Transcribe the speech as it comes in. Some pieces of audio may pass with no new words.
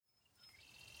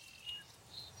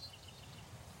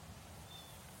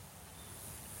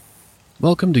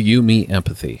Welcome to You, Me,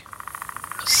 Empathy,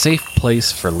 a safe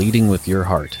place for leading with your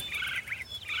heart.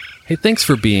 Hey, thanks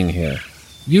for being here.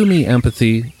 You, Me,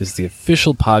 Empathy is the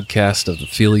official podcast of the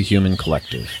Feely Human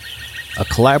Collective, a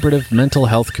collaborative mental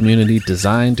health community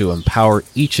designed to empower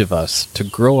each of us to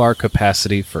grow our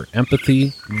capacity for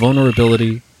empathy,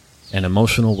 vulnerability, and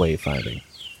emotional wayfinding.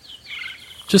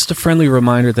 Just a friendly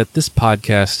reminder that this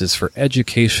podcast is for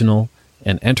educational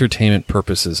and entertainment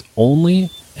purposes only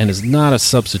and is not a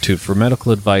substitute for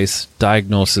medical advice,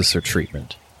 diagnosis, or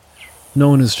treatment. No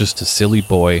one is just a silly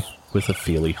boy with a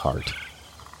feely heart.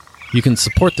 You can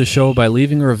support the show by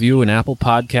leaving a review in Apple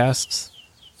Podcasts,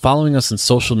 following us on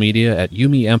social media at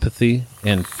Yumi Empathy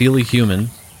and Feely Human,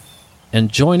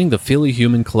 and joining the Feely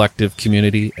Human Collective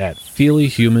community at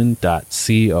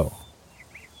feelyhuman.co.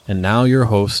 And now your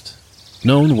host,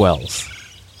 Known Wells.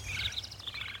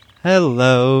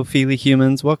 Hello, Feely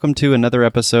Humans. Welcome to another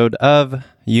episode of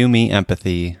You, Me,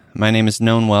 Empathy. My name is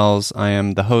Known Wells. I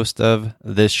am the host of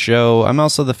this show. I'm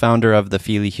also the founder of the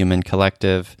Feely Human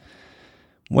Collective,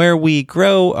 where we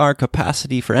grow our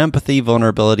capacity for empathy,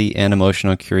 vulnerability, and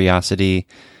emotional curiosity.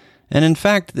 And in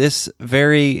fact, this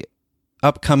very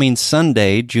upcoming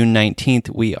Sunday, June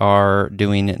 19th, we are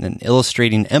doing an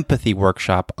Illustrating Empathy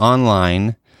workshop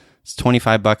online. It's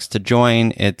 $25 to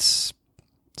join. It's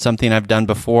something I've done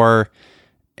before,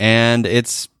 and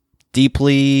it's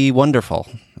deeply wonderful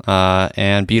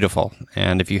and beautiful.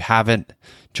 And if you haven't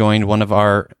joined one of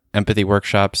our empathy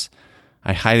workshops,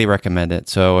 I highly recommend it.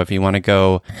 So if you want to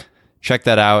go check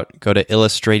that out, go to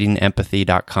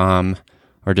illustratingempathy.com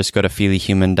or just go to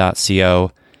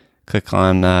feelyhuman.co. Click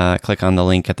on the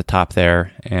link at the top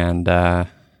there, and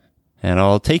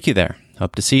I'll take you there.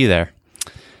 Hope to see you there.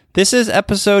 This is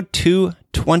episode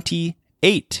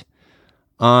 228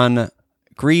 on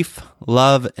grief,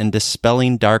 love, and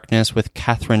dispelling darkness with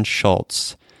Kathryn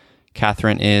Schulz.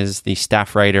 Kathryn is a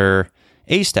staff writer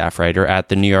at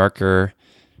The New Yorker.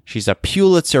 She's a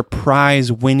Pulitzer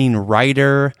Prize-winning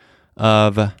writer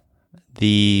of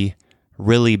The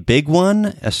Really Big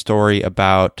One, a story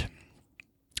about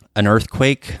an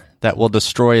earthquake that will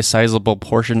destroy a sizable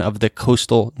portion of the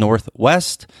coastal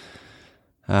Northwest.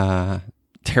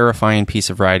 Terrifying piece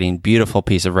of writing, beautiful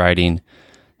piece of writing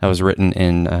that was written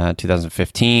in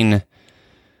 2015.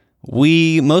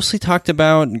 We mostly talked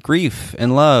about grief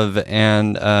and love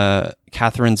and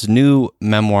Kathryn's new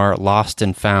memoir, Lost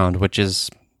and Found, which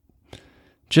is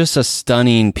just a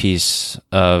stunning piece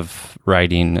of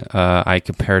writing. I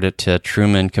compared it to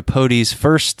Truman Capote's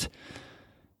first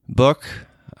book,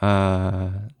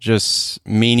 just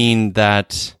meaning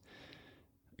that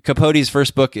Capote's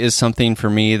first book is something for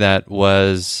me that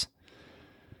was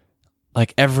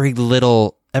like every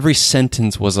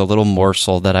sentence was a little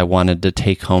morsel that I wanted to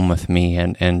take home with me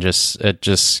and just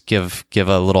give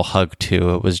a little hug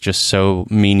to. It was just so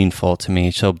meaningful to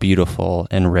me, so beautiful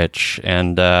and rich.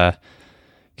 And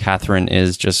Kathryn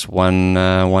is just one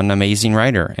amazing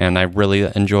writer, and I really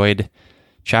enjoyed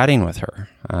chatting with her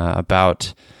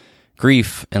about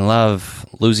grief and love,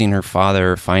 losing her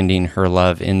father, finding her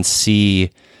love in sea,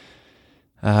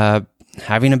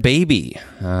 having a baby,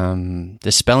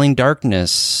 dispelling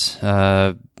darkness,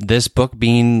 this book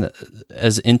being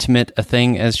as intimate a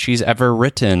thing as she's ever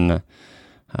written.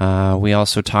 We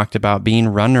also talked about being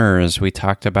runners. We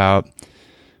talked about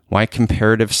why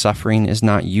comparative suffering is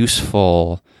not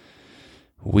useful.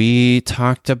 We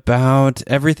talked about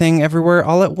Everything Everywhere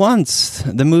All at Once,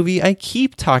 the movie I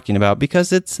keep talking about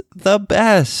because it's the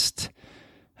best.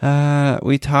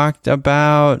 We talked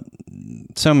about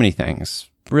so many things.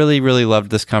 Really, really loved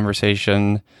this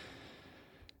conversation.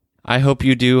 I hope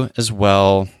you do as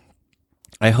well.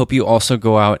 I hope you also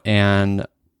go out and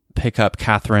pick up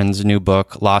Kathryn's new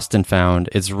book, Lost and Found.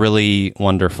 It's really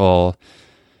wonderful.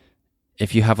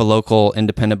 If you have a local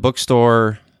independent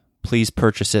bookstore, please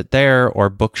purchase it there, or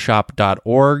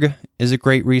bookshop.org is a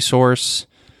great resource.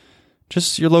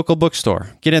 Just your local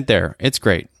bookstore. Get it there. It's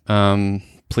great.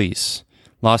 Please.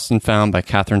 Lost and Found by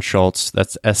Kathryn Schulz.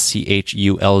 That's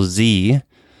Schulz.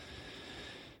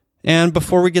 And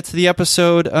before we get to the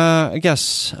episode, I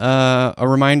guess a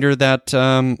reminder that,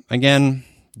 again,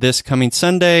 this coming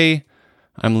Sunday,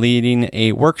 I'm leading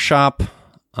a workshop.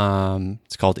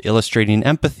 It's called Illustrating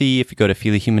Empathy. If you go to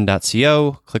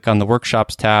feelyhuman.co, click on the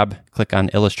Workshops tab, click on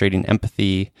Illustrating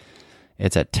Empathy.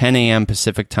 It's at 10 a.m.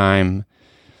 Pacific time.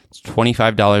 It's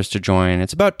 $25 to join.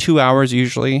 It's about 2 hours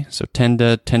usually, so 10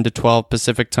 to 12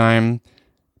 Pacific time.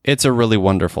 It's a really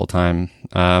wonderful time.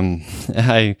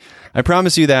 I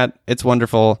promise you that it's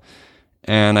wonderful,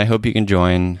 and I hope you can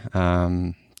join.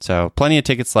 So plenty of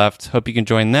tickets left. Hope you can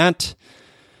join that.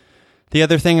 The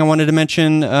other thing I wanted to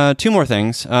mention, two more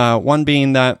things. One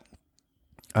being that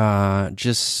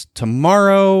just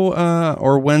tomorrow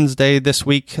or Wednesday this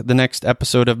week, the next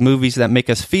episode of Movies That Make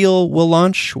Us Feel will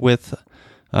launch with,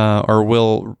 or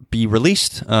will be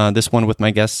released. This one with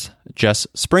my guest, Jess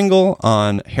Springle,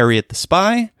 on Harriet the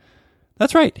Spy.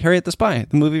 That's right, Harriet the Spy,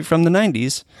 the movie from the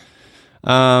 90s.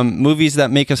 Movies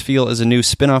That Make Us Feel is a new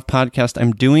spin-off podcast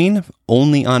I'm doing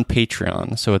only on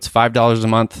Patreon. So it's $5 a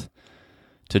month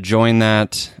to join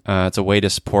that. It's a way to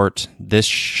support this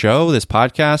show, this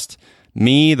podcast,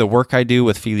 me, the work I do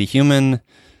with Feely Human.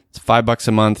 It's $5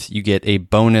 a month. You get a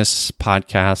bonus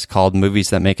podcast called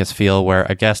Movies That Make Us Feel, where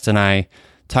a guest and I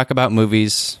talk about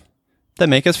movies that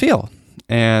make us feel.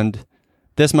 And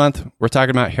this month, we're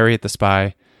talking about Harriet the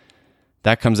Spy.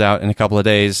 That comes out in a couple of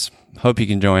days. Hope you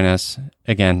can join us.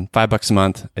 Again, $5 a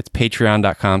month. It's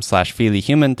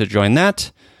patreon.com/feelyhuman to join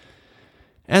that.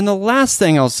 And the last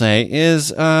thing I'll say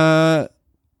is,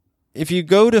 if you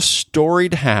go to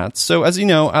Storied Hats, so as you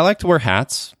know, I like to wear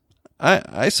hats.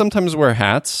 I sometimes wear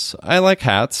hats. I like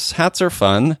hats. Hats are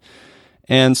fun.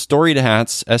 And Storied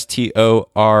Hats,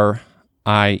 STORIED,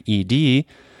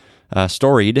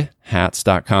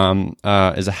 storiedhats.com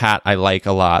is a hat I like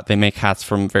a lot. They make hats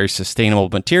from very sustainable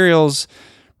materials,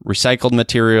 recycled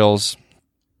materials.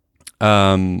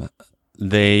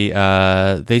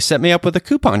 They set me up with a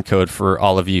coupon code for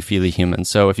all of you Feely humans.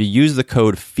 So if you use the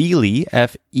code Feely,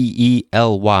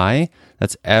 F-E-E-L-Y,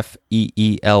 that's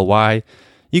F-E-E-L-Y,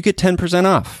 you get 10%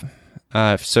 off.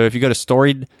 So if you go to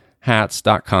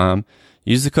storiedhats.com,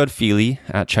 use the code Feely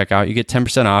at checkout, you get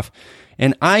 10% off.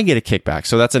 And I get a kickback.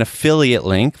 So that's an affiliate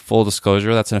link. Full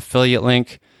disclosure, that's an affiliate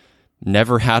link.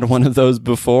 Never had one of those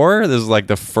before. This is like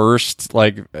the first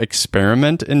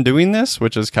experiment in doing this,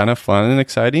 which is kind of fun and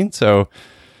exciting. So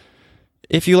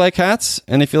if you like hats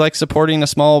and if you like supporting a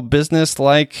small business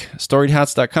like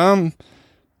storiedhats.com,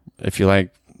 if you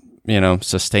like,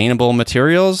 sustainable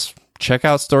materials, check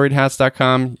out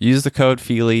storiedhats.com. Use the code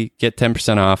Feely, get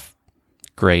 10% off.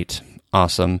 Great.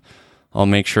 Awesome. I'll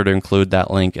make sure to include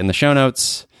that link in the show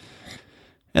notes.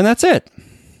 And that's it.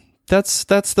 That's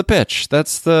the pitch.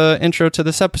 That's the intro to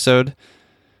this episode.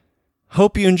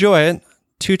 Hope you enjoy it.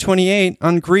 228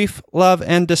 on Grief, Love,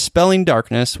 and Dispelling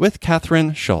Darkness with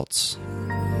Kathryn Schultz.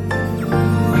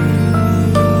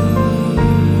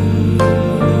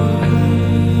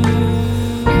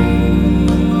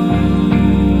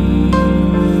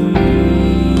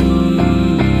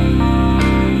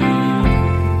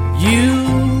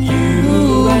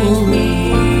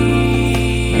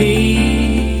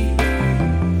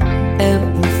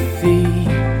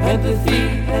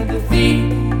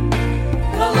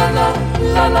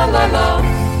 La la la la,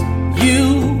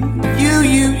 you,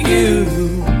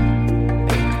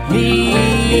 me,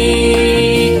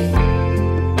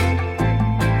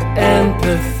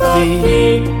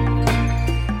 empathy,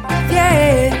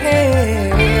 yeah,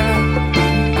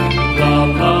 la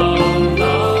la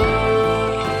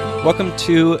la. Welcome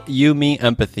to You, Me,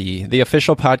 Empathy, the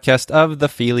official podcast of the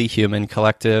Feely Human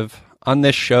Collective. On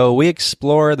this show, we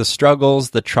explore the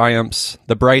struggles, the triumphs,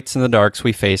 the brights and the darks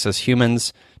we face as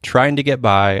humans trying to get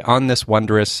by on this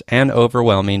wondrous and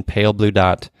overwhelming pale blue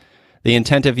dot. The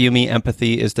intent of You, Me,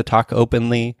 Empathy is to talk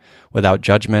openly, without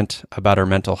judgment, about our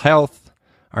mental health,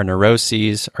 our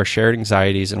neuroses, our shared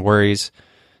anxieties and worries,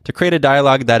 to create a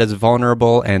dialogue that is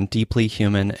vulnerable and deeply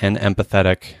human and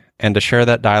empathetic, and to share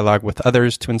that dialogue with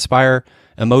others to inspire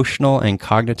emotional and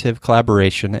cognitive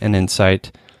collaboration and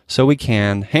insight, so we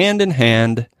can, hand in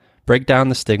hand, break down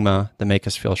the stigma that make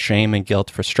us feel shame and guilt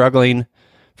for struggling,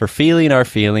 for feeling our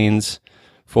feelings,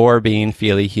 for being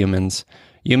feely humans.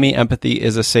 You, Me, Empathy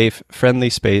is a safe, friendly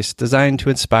space designed to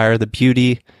inspire the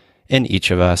beauty in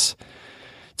each of us.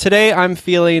 Today, I'm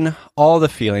feeling all the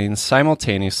feelings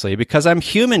simultaneously because I'm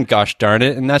human, gosh darn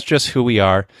it, and that's just who we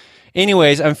are.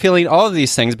 Anyways, I'm feeling all of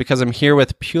these things because I'm here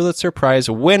with Pulitzer Prize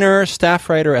winner, staff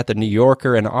writer at The New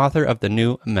Yorker, and author of the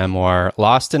new memoir,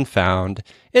 Lost and Found.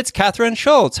 It's Kathryn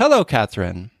Schultz. Hello,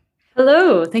 Kathryn.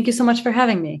 Hello. Thank you so much for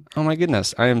having me. Oh my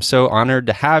goodness. I am so honored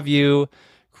to have you.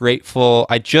 Grateful.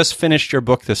 I just finished your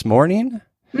book this morning.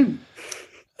 Thank you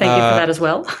for that as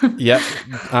well. Yep.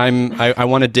 I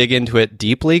want to dig into it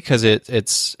deeply because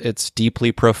it's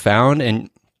deeply profound. And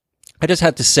I just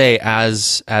have to say,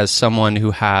 as someone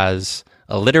who has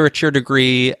a literature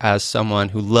degree, as someone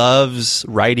who loves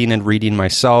writing and reading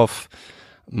myself,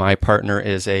 my partner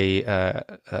is a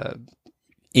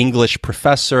English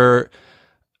professor.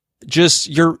 Just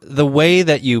the way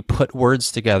that you put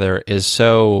words together is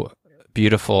so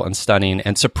beautiful and stunning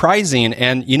and surprising.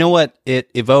 And you know what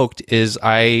it evoked is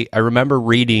I remember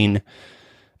reading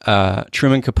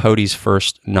Truman Capote's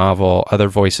first novel, Other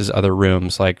Voices, Other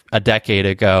Rooms, like a decade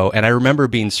ago. And I remember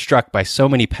being struck by so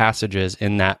many passages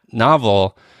in that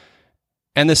novel.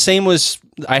 And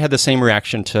I had the same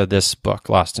reaction to this book,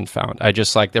 Lost and Found. I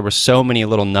just like, there were so many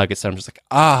little nuggets that I'm just like,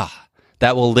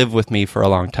 that will live with me for a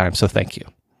long time. So thank you.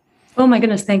 Oh my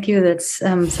goodness, thank you. That's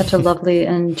such a lovely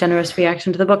and generous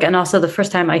reaction to the book. And also the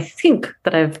first time I think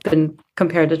that I've been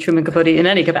compared to Truman Capote in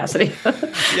any capacity.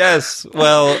 Yes.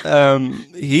 Well,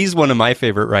 he's one of my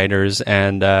favorite writers.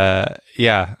 And I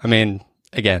mean,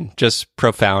 again, just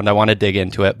profound. I want to dig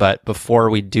into it. But before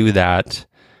we do that,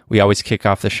 we always kick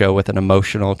off the show with an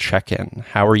emotional check-in.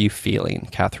 How are you feeling,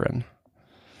 Catherine?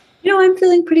 I'm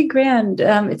feeling pretty grand.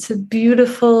 It's a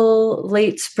beautiful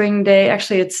late spring day.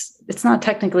 Actually, it's not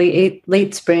technically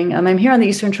late spring. I'm here on the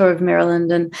Eastern Shore of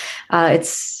Maryland, and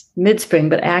it's mid-spring,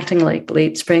 but acting like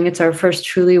late spring. It's our first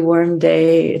truly warm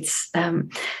day. It's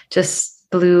just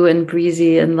blue and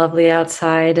breezy and lovely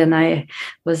outside. And I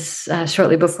was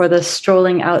shortly before this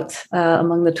strolling out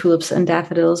among the tulips and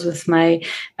daffodils with my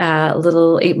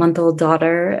little 8-month-old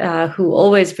daughter, who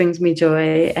always brings me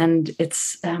joy. And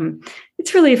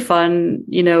it's really fun,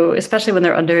 especially when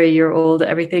they're under a year old.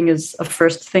 Everything is a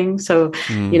first thing. So,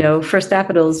 first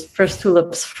daffodils, first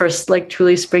tulips, first like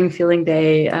truly spring feeling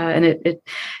day. And it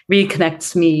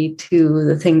reconnects me to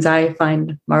the things I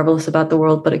find marvelous about the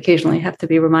world, but occasionally have to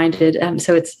be reminded.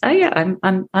 So it's,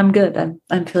 I'm good.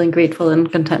 I'm feeling grateful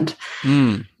and content.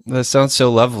 That sounds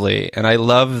so lovely. And I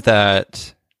love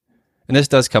that. And this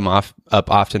does come up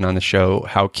often on the show,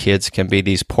 how kids can be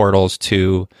these portals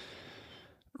to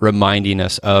reminding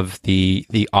us of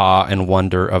the awe and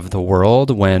wonder of the world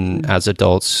when, as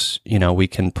adults, we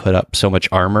can put up so much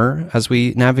armor as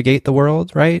we navigate the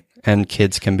world, right? And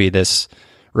kids can be this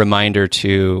reminder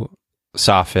to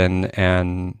soften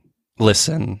and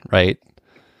listen, right?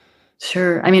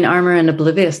 Sure. I mean, armor and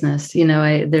obliviousness,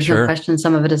 there's no question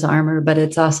some of it is armor, but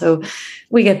it's also,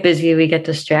 we get busy, we get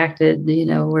distracted,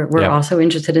 we're also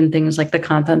interested in things like the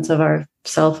contents of our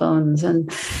cell phones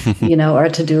and, our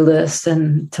to-do list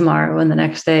and tomorrow and the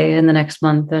next day and the next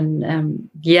month. And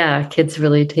kids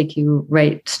really take you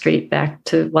right straight back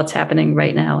to what's happening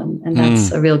right now. And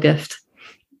that's a real gift.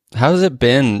 How's it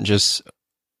been just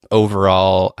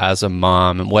overall as a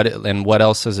mom, and what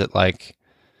else is it like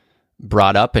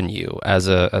brought up in you as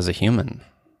a human?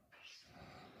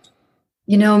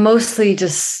 Mostly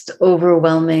just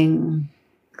overwhelming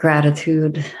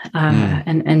gratitude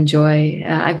and joy.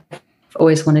 I've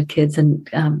always wanted kids and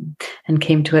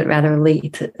came to it rather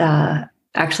late.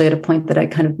 Actually, at a point that I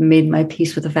kind of made my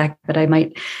peace with the fact that I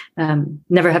might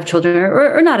never have children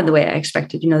or not in the way I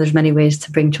expected. There's many ways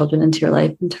to bring children into your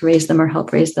life and to raise them or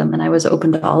help raise them. And I was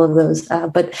open to all of those.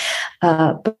 But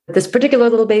this particular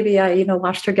little baby, I,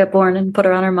 watched her get born and put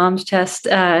her on her mom's chest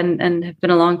and have been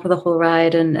along for the whole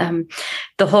ride. And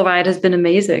the whole ride has been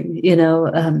amazing,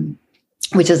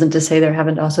 which isn't to say there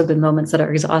haven't also been moments that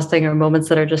are exhausting or moments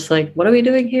that are just like, what are we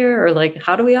doing here? Or like,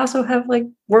 how do we also have like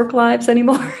work lives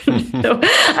anymore?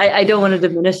 I don't want to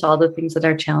diminish all the things that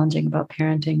are challenging about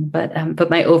parenting, but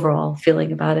my overall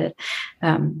feeling about it,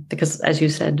 because as you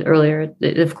said earlier,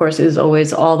 it of course is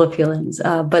always all the feelings,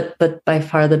 but by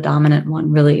far the dominant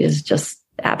one really is just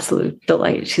absolute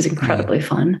delight. She's incredibly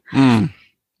fun.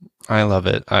 I love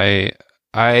it.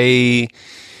 I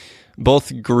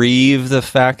both grieve the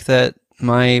fact that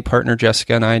my partner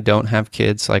Jessica and I don't have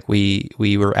kids. Like we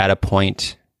were at a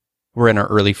point, we're in our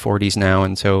early 40s now,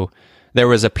 and so there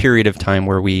was a period of time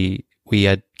where we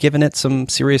had given it some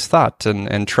serious thought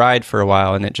and tried for a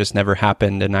while, and it just never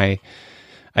happened. And I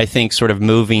think sort of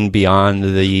moving beyond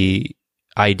the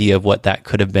idea of what that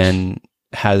could have been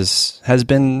has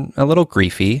been a little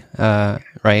griefy,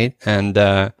 right? And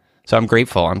so I'm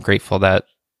grateful. I'm grateful that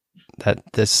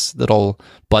this little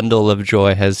bundle of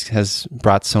joy has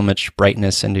brought so much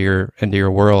brightness into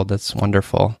your world. That's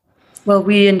wonderful. Well,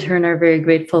 we in turn are very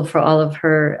grateful for all of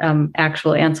her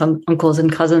actual aunts, uncles,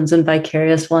 and cousins, and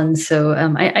vicarious ones. So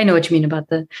I know what you mean about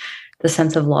the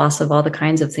sense of loss of all the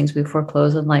kinds of things we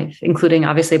foreclose in life, including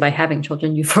obviously by having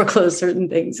children, you foreclose certain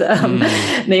things,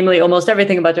 namely almost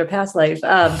everything about your past life.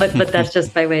 But that's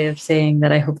just by way of saying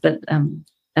that I hope that.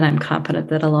 And I'm confident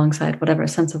that alongside whatever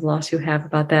sense of loss you have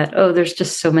about that, there's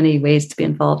just so many ways to be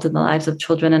involved in the lives of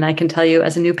children. And I can tell you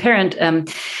as a new parent,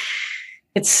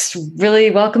 it's really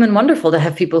welcome and wonderful to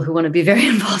have people who want to be very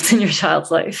involved in your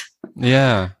child's life.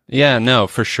 Yeah, no,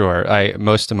 for sure.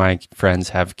 Most of my friends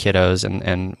have kiddos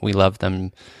and we love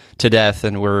them to death.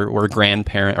 And we're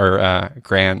grandparent or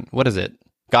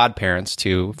godparents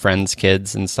to friends'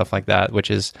 kids and stuff like that, which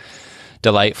is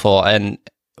delightful. And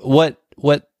what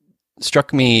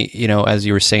struck me, as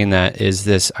you were saying that, is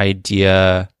this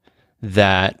idea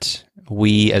that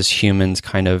we as humans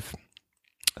kind of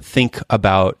think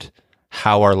about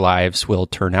how our lives will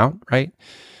turn out, right?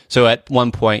 So at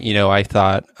one point, I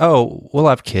thought, oh, we'll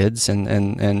have kids,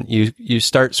 and you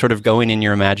start sort of going in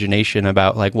your imagination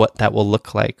about like what that will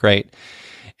look like, right?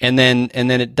 And then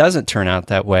it doesn't turn out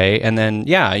that way, and then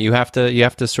you have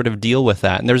to sort of deal with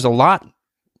that. And there's a lot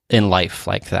in life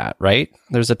like that, right?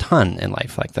 There's a ton in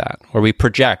life like that where we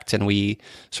project and we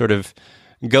sort of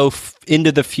go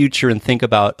into the future and think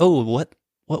about, oh, what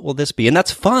will this be? And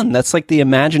that's fun. That's like the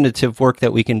imaginative work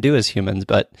that we can do as humans,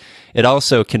 but it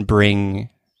also can bring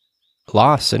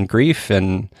loss and grief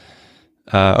and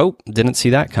didn't see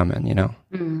that coming,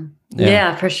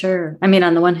 Yeah, for sure. I mean,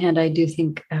 on the one hand, I do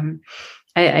think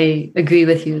I agree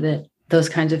with you that those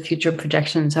kinds of future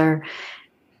projections are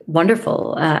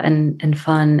wonderful and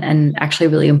fun and actually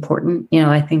really important.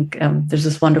 I think there's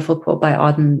this wonderful quote by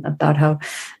Auden about how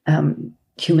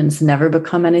humans never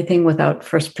become anything without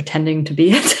first pretending to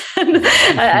be it.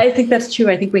 I think that's true.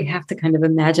 I think we have to kind of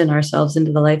imagine ourselves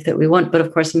into the life that we want. But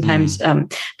of course, sometimes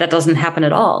that doesn't happen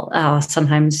at all.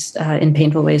 Sometimes in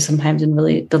painful ways, sometimes in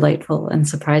really delightful and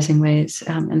surprising ways.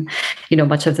 And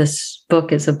much of this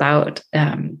book is about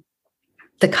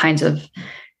the kinds of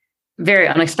very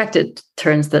unexpected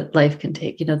turns that life can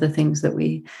take, the things that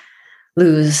we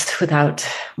lose without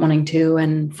wanting to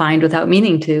and find without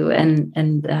meaning to.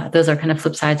 And those are kind of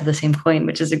flip sides of the same coin,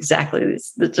 which is exactly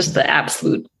just the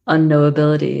absolute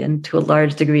unknowability and to a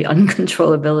large degree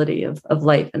uncontrollability of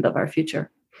life and of our future.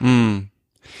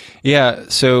 Yeah.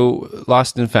 So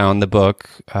Lost and Found, the book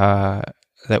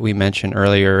that we mentioned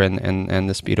earlier and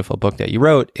this beautiful book that you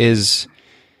wrote is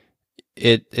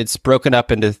it's broken up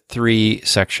into 3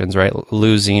 sections, right?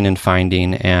 Losing and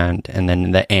finding and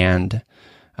then the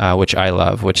which I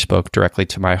love, which spoke directly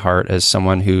to my heart as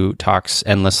someone who talks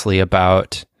endlessly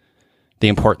about the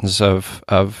importance of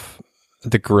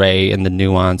the gray and the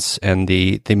nuance and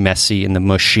the messy and the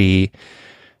mushy.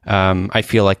 I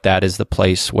feel like that is the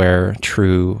place where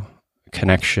true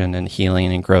connection and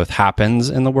healing and growth happens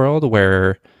in the world,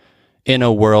 in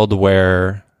a world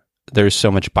where there's so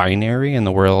much binary, in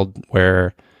the world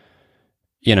where,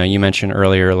 you mentioned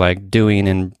earlier, like doing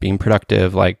and being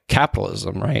productive, like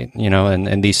capitalism, right?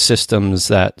 And these systems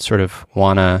that sort of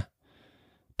want to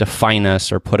define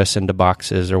us or put us into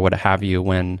boxes or what have you,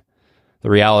 when the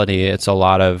reality, it's a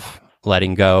lot of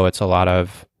letting go. It's a lot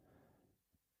of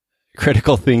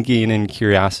critical thinking and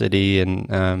curiosity.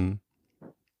 And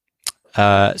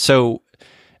so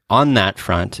on that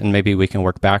front, and maybe we can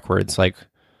work backwards, like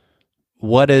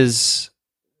what is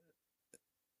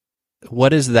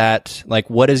that, like,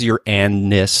 what does your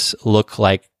and-ness look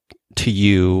like to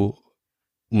you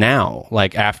now?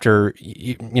 Like after,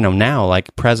 now,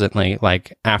 like presently,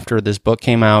 like after this book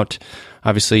came out,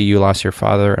 obviously you lost your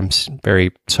father. I'm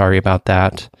very sorry about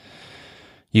that.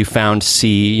 You found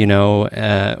C,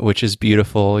 which is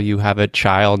beautiful. You have a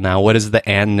child now. What does the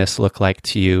and-ness look like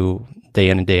to you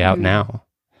day in and day out now?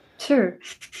 Sure.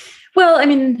 Well, I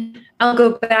mean, I'll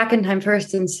go back in time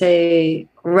first and say,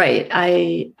 right,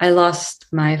 I lost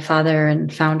my father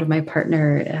and found my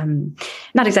partner,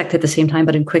 not exactly at the same time,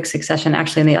 but in quick succession,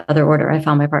 actually in the other order. I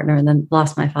found my partner and then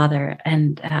lost my father.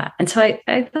 And so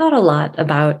I thought a lot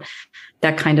about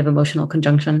that kind of emotional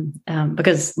conjunction,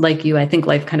 because like you, I think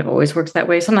life kind of always works that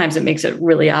way. Sometimes it makes it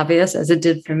really obvious, as it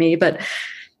did for me, but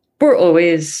we're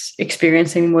always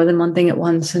experiencing more than one thing at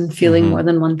once and feeling more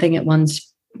than one thing at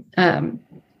once.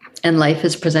 And life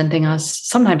is presenting us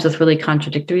sometimes with really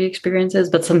contradictory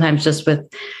experiences, but sometimes just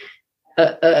with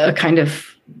a kind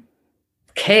of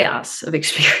chaos of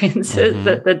experiences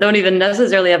that don't even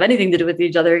necessarily have anything to do with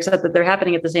each other, except that they're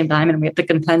happening at the same time and we have to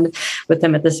contend with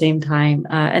them at the same time.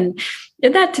 And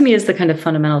that to me is the kind of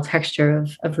fundamental texture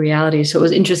of reality. So it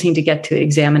was interesting to get to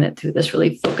examine it through this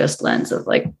really focused lens of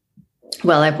like,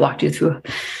 well, I've walked you through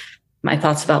my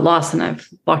thoughts about loss and I've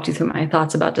walked you through my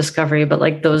thoughts about discovery, but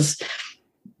like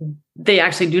they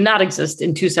actually do not exist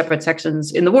in 2 separate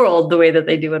sections in the world the way that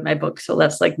they do in my book. So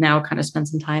let's like now kind of spend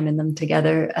some time in them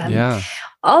together.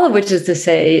 All of which is to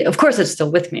say, of course, it's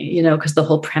still with me, because the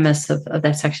whole premise of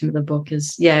that section of the book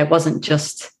is, it wasn't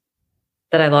just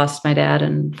that I lost my dad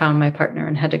and found my partner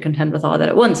and had to contend with all that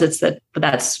at once. It's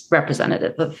that's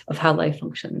representative of how life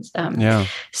functions.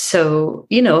 So,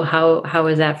 how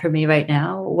is that for me right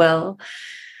now? Well,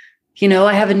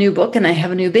 I have a new book and I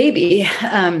have a new baby.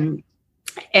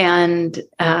 And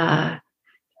I'm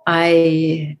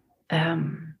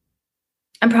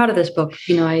proud of this book.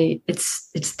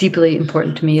 It's deeply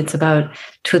important to me. It's about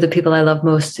 2 of the people I love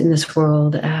most in this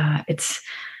world. It's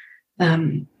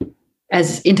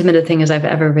as intimate a thing as I've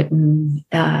ever written,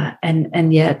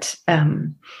 and yet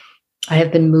I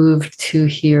have been moved to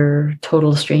hear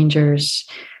total strangers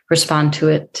respond to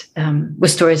it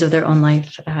with stories of their own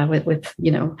life, with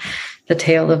the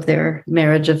tale of their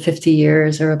marriage of 50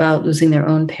 years, or about losing their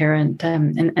own parent,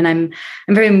 and I'm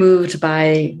very moved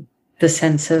by the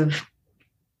sense of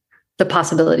the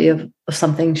possibility of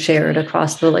something shared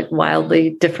across the like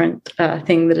wildly different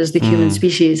thing that is the human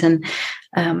species, and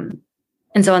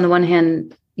so on the one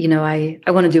hand, I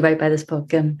want to do right by this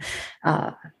book and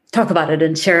talk about it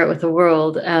and share it with the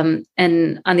world.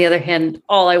 And on the other hand,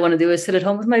 all I want to do is sit at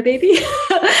home with my baby.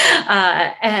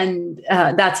 And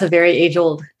that's a very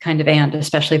age-old kind of and,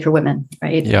 especially for women,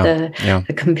 right?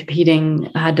 The competing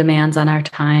demands on our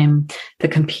time, the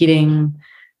competing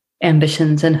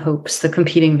ambitions and hopes, the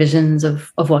competing visions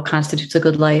of what constitutes a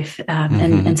good life.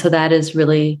 And so that is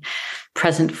really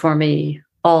present for me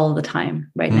all the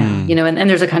time right now, and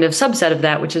there's a kind of subset of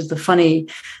that, which is the funny,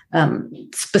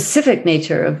 specific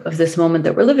nature of this moment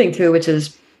that we're living through, which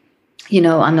is,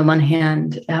 on the one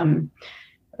hand,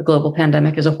 a global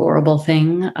pandemic is a horrible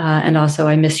thing. And also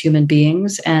I miss human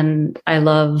beings, and I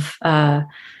love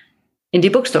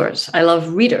indie bookstores. I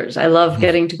love readers. I love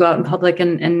getting to go out in public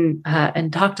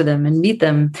and talk to them and meet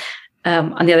them.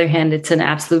 On the other hand, it's an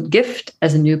absolute gift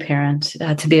as a new parent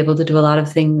to be able to do a lot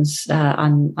of things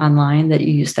online that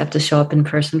you used to have to show up in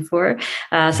person for.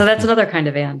 So that's another kind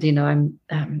of and.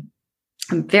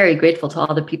 I'm very grateful to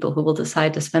all the people who will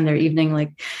decide to spend their evening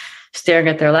like staring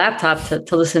at their laptop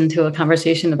to listen to a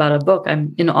conversation about a book.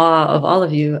 I'm in awe of all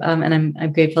of you, and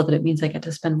I'm grateful that it means I get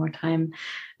to spend more time,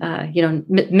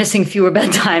 missing fewer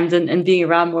bedtimes and being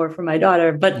around more for my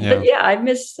daughter. But yeah, I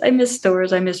miss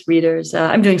stores, I miss readers.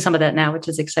 I'm doing some of that now, which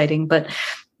is exciting. But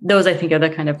those, I think, are the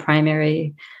kind of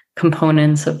primary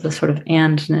components of the sort of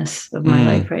andness of my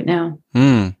life right now.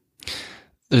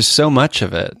 There's so much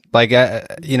of it. Like,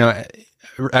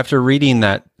 after reading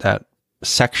that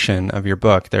section of your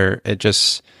book there, it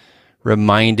just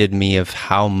reminded me of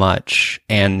how much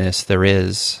andness there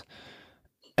is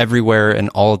everywhere and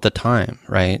all of the time,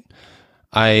 right?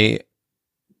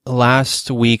 Last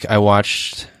week I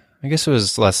watched, I guess it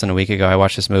was less than a week ago, I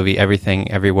watched this movie, Everything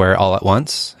Everywhere All at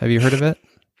Once. Have you heard of it?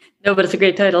 No, but it's a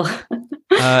great title.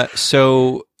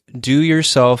 So do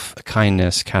yourself a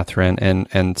kindness, Catherine,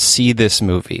 and see this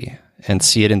movie and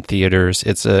see it in theaters.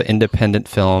 It's an independent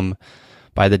film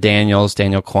by the Daniels,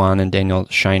 Daniel Kwan and Daniel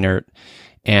Scheinert.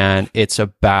 And it's a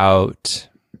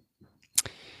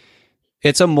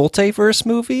multiverse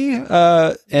movie,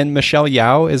 and Michelle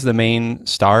Yeoh is the main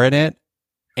star in it.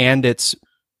 And it's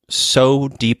so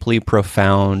deeply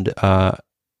profound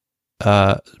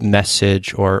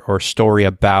message or story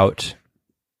about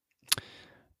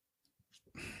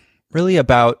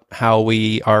how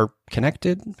we are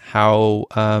connected, how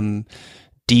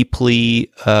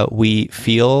deeply we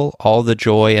feel all the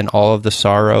joy and all of the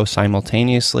sorrow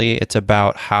simultaneously. It's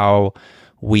about how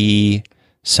we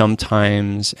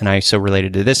sometimes, and I so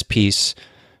related to this piece,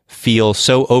 feel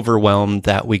so overwhelmed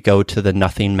that we go to the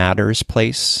nothing matters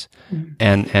place,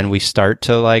 and we start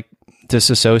to like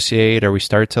disassociate, or we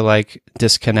start to like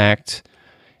disconnect,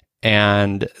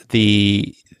 and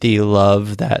the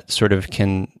love that sort of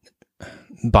can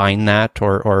bind that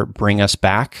or bring us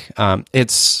back.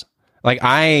 It's like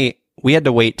we had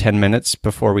to wait 10 minutes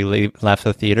before we left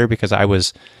the theater because I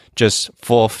was just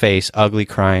full face, ugly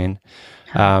crying.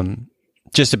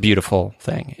 Just a beautiful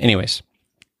thing. Anyways,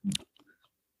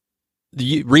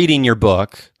 reading your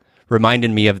book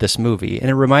reminded me of this movie, and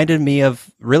it reminded me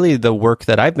of really the work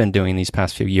that I've been doing these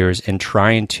past few years in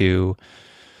trying to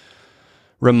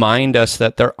remind us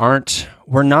that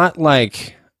we're not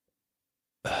like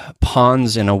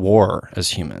pawns in a war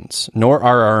as humans, nor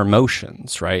are our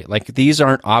emotions, right? Like, these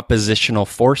aren't oppositional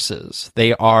forces.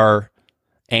 They are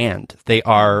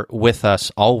with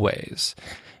us always.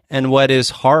 And what is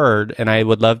hard, and I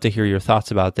would love to hear your thoughts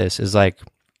about this, is like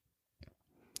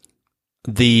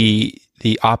the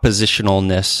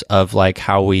oppositionalness of like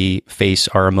how we face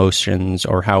our emotions,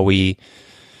 or how we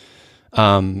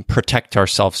protect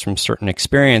ourselves from certain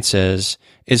experiences,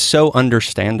 is so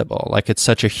understandable. Like, it's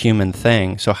such a human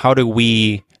thing. So how do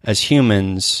we as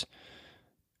humans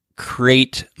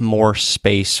create more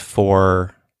space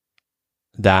for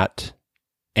that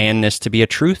andness to be a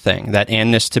true thing, that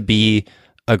andness to be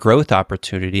a growth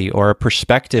opportunity or a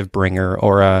perspective bringer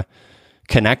or a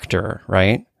connector,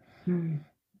 right?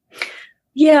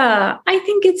 Yeah, I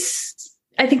think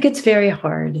it's very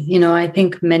hard. I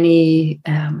think many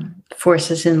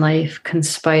forces in life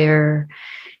conspire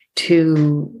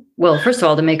to well, first of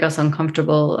all, to make us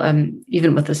uncomfortable,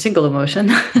 even with a single emotion,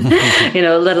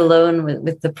 let alone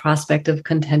with the prospect of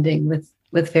contending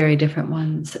with very different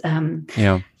ones,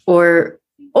 or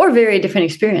very different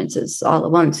experiences all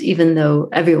at once, even though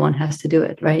everyone has to do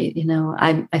it, right?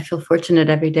 I feel fortunate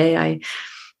every day.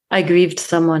 I grieved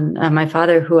someone, my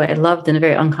father, who I loved in a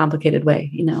very uncomplicated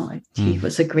way. He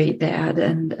was a great dad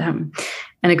and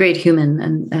a great human.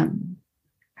 And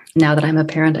now that I'm a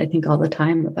parent, I think all the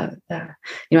time about,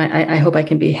 I hope I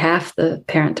can be half the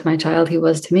parent to my child he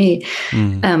was to me.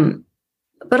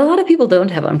 But a lot of people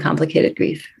don't have uncomplicated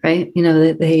grief, right?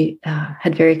 They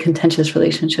had very contentious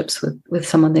relationships with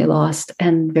someone they lost,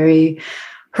 and very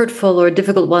hurtful or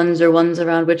difficult ones, or ones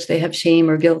around which they have shame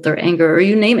or guilt or anger, or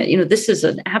you name it. This is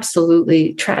an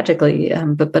absolutely tragically,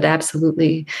 but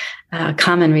absolutely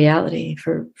common reality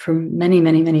for many,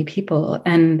 many, many people.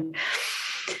 And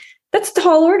that's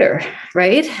tall order,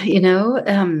 right?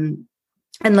 And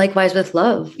likewise with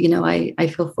love, I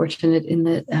feel fortunate in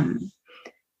that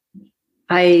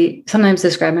I sometimes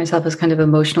describe myself as kind of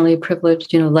emotionally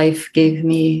privileged. Life gave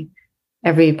me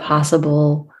every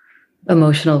possible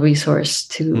emotional resource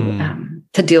to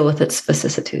deal with its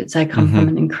vicissitudes. I come from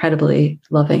an incredibly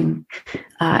loving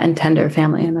and tender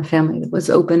family, and a family that was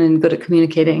open and good at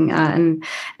communicating. And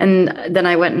then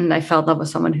I went and I fell in love with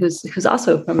someone who's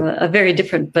also from a very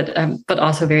different, but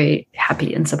also very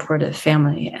happy and supportive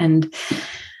family. And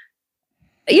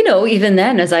even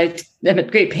then, as I am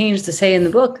at great pains to say in the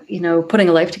book, putting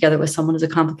a life together with someone is a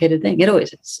complicated thing. It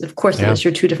always is. Of course it is.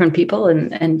 You're two different people,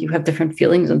 and you have different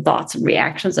feelings and thoughts and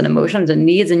reactions and emotions and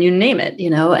needs, and you name it,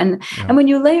 and when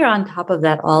you layer on top of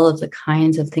that all of the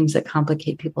kinds of things that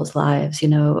complicate people's lives,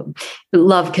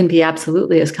 love can be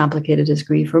absolutely as complicated as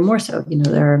grief, or more so.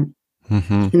 There are,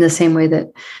 in the same way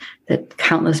that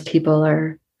countless people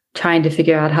are trying to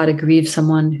figure out how to grieve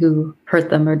someone who hurt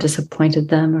them or disappointed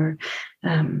them, or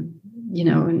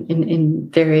in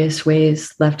various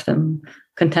ways left them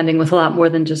contending with a lot more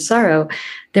than just sorrow.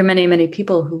 There are many, many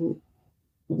people who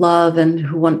love and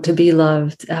who want to be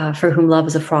loved, for whom love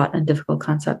is a fraught and difficult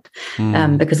concept,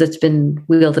 because it's been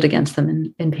wielded against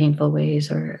them in painful ways,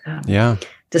 or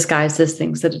disguised as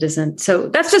things that it isn't. So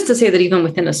that's just to say that even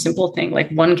within a simple thing, like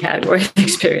one category of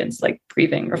experience, like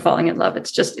grieving or falling in love,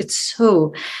 it's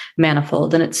so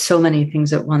manifold, and it's so many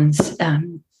things at once.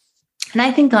 And I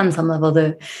think on some level,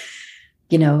 the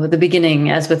beginning,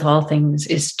 as with all things,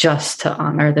 is just to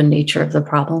honor the nature of the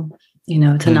problem,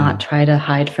 to not try to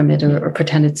hide from it, or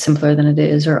pretend it's simpler than it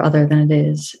is, or other than it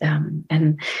is.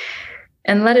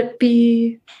 And let it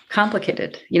be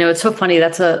complicated. It's so funny.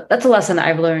 That's a lesson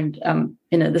I've learned.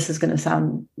 This is going to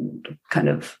sound kind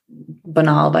of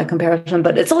banal by comparison,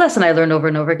 but it's a lesson I learned over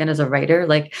and over again as a writer.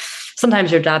 Like,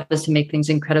 sometimes your job is to make things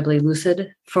incredibly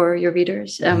lucid for your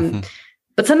readers.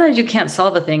 But sometimes you can't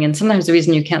solve a thing. And sometimes the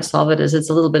reason you can't solve it is it's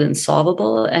a little bit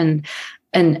insolvable. And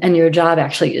your job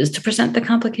actually is to present the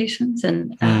complications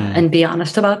and be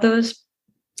honest about those.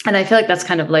 And I feel like that's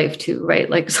kind of life too, right?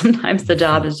 Like, sometimes the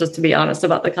job is just to be honest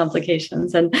about the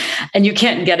complications, and you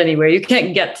can't get anywhere. You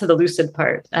can't get to the lucid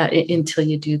part until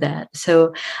you do that.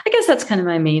 So I guess that's kind of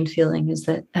my main feeling, is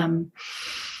that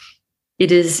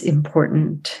it is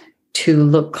important to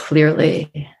look clearly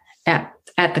at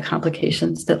the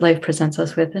complications that life presents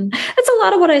us with. And that's a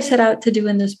lot of what I set out to do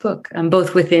in this book,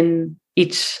 both within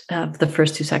each of the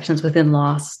first two sections, within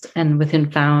Lost and within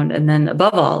Found, and then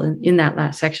above all in that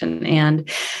last section, and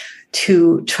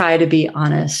to try to be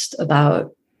honest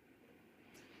about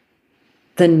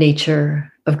the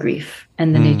nature of grief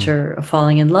and the nature of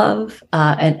falling in love,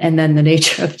 and then the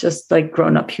nature of just like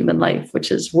grown-up human life,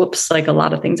 which is, like a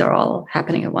lot of things are all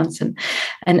happening at once, and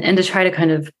to try to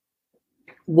kind of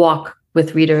walk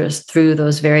with readers through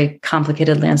those very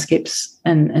complicated landscapes,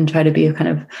 and try to be a kind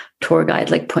of tour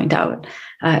guide, like point out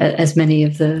as many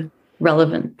of the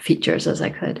relevant features as I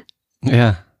could.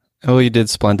 Yeah. Oh, you did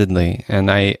splendidly. And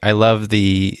I love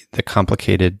the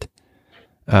complicated,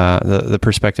 the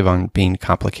perspective on being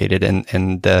complicated.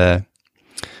 And I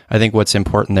think what's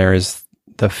important there is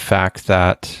the fact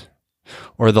that,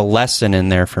 or the lesson in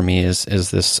there for me is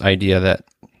this idea that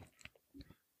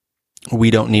we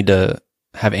don't need to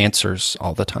have answers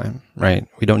all the time, right?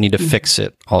 We don't need to fix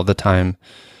it all the time.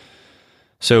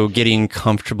 So getting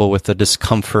comfortable with the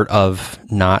discomfort of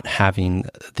not having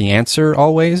the answer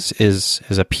always is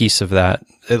a piece of that.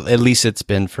 At least it's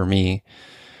been for me.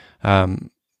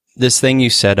 This thing you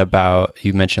said about,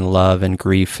 you mentioned love and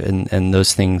grief and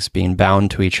those things being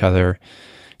bound to each other.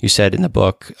 You said in the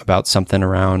book about something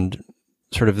around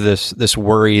sort of this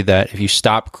worry that if you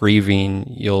stop grieving,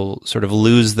 you'll sort of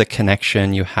lose the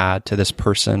connection you had to this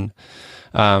person.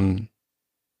 And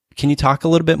can you talk a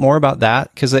little bit more about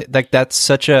that? Because like that's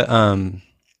such a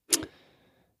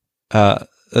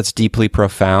that's deeply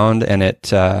profound, and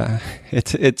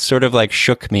it sort of like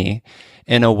shook me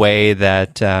in a way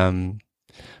that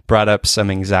brought up some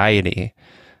anxiety,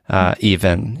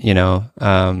 even, you know.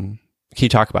 Can you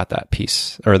talk about that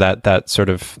piece, or that sort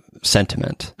of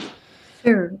sentiment?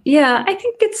 Sure. Yeah, I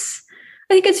think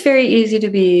it's very easy to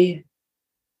be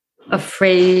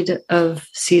afraid of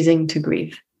ceasing to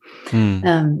grieve,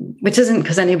 which isn't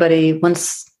because anybody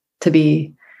wants to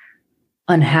be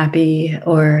unhappy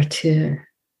or to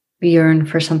yearn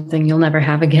for something you'll never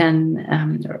have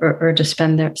again, or to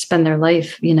spend their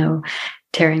life, you know,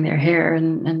 tearing their hair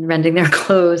and rending their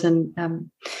clothes and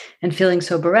feeling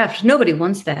so bereft. Nobody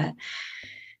wants that.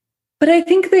 But I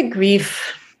think that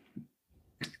grief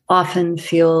often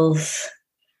feels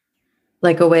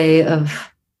like a way of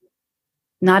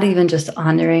not even just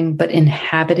honoring, but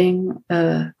inhabiting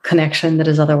a connection that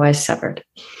is otherwise severed.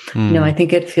 You know, I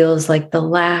think it feels like the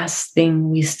last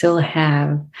thing we still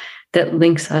have that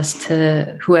links us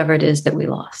to whoever it is that we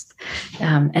lost.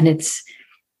 And it's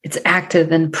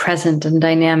active and present and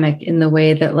dynamic in the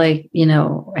way that, like, you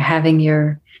know, having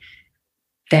your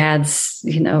dad's,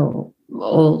 you know,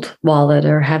 old wallet,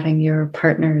 or having your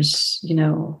partner's, you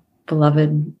know,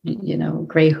 beloved, you know,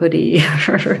 gray hoodie,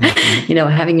 or, you know,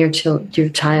 having your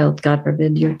child, God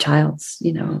forbid, your child's,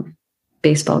 you know,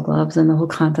 baseball gloves and the whole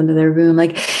content of their room.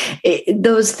 Like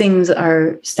those things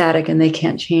are static and they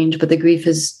can't change, but the grief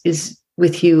is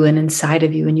with you and inside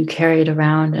of you, and you carry it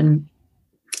around. And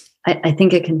I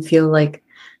think it can feel like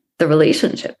the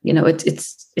relationship, you know,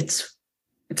 it's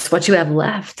what you have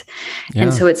left. Yeah.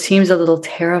 And so it seems a little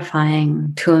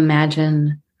terrifying to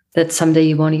imagine that someday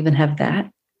you won't even have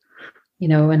that, you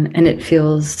know, and it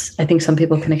feels, I think some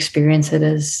people can experience it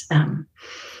as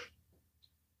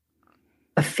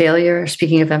a failure.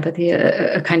 Speaking of empathy,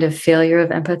 a kind of failure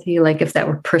of empathy. Like if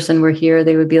that person were here,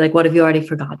 they would be like, what have you already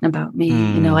forgotten about me?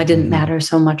 You know, I didn't matter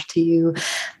so much to you.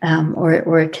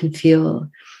 Or it can feel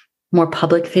more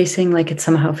public facing, like it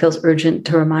somehow feels urgent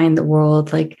to remind the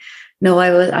world, like, no,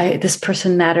 this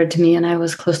person mattered to me and I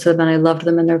was close to them and I loved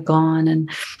them and they're gone. And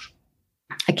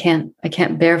I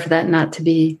can't bear for that not to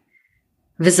be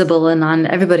visible and on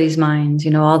everybody's minds,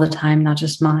 you know, all the time, not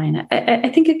just mine. I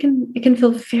think it can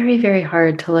feel very, very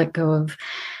hard to let go of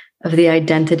the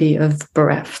identity of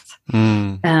bereft.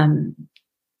 And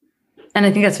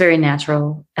I think that's very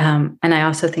natural. And I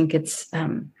also think it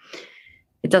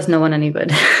does no one any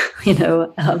good, you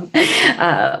know,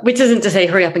 which isn't to say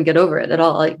hurry up and get over it at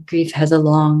all. Like grief has a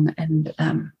long and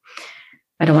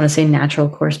I don't want to say natural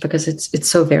course, because it's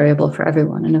so variable for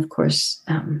everyone. And of course,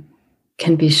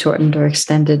 can be shortened or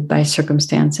extended by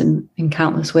circumstance in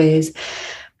countless ways,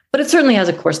 but it certainly has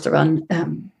a course to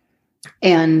run.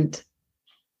 And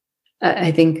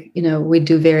I think, you know, we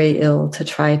do very ill to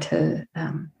try to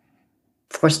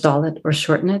forestall it or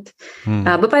shorten it.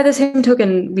 But by the same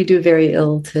token, we do very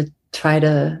ill to try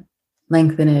to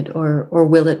lengthen it or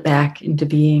will it back into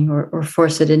being or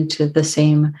force it into the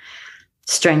same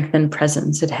strength and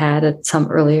presence it had at some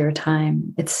earlier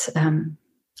time. It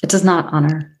does not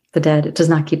honor the dead. It does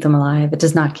not keep them alive. It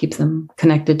does not keep them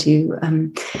connected to you.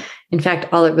 In fact,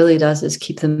 all it really does is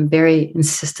keep them very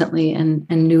insistently and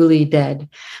newly dead,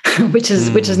 which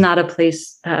is not a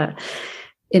place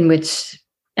in which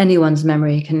anyone's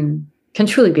memory can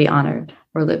truly be honored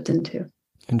or lived into.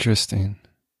 Interesting.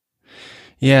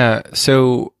 Yeah.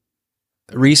 So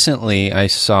recently I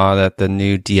saw that the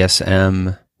new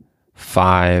DSM-5,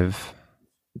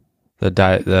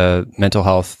 the mental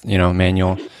health, you know,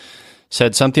 manual,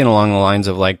 said something along the lines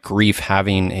of like grief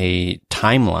having a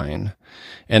timeline.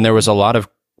 And there was a lot of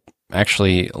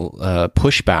actually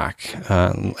pushback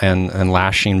and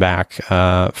lashing back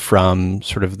from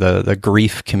sort of the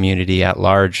grief community at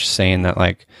large, saying that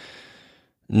like,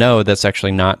 no, that's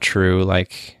actually not true.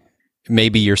 Like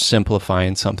maybe you're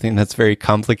simplifying something that's very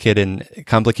complicated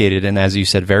and, as you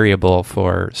said, variable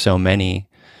for so many.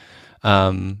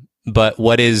 But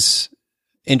what is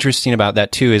interesting about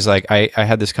that too is like I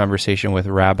had this conversation with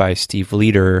Rabbi Steve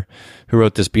Leder, who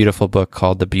wrote this beautiful book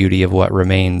called The Beauty of What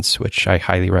Remains, which I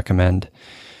highly recommend.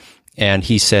 And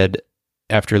he said,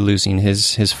 after losing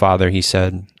his father, he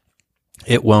said,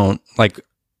 it won't, like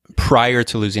prior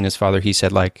to losing his father, he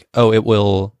said like, oh, it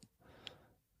will,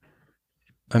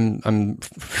 I'm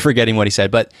forgetting what he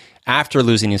said, but after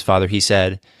losing his father, he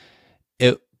said,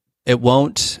 it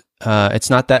won't, it's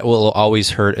not that it will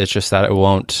always hurt, it's just that it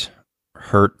won't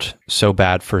hurt so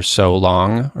bad for so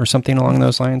long, or something along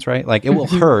those lines, right? Like it will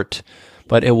hurt,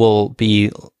 but it will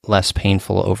be less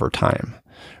painful over time,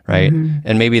 right?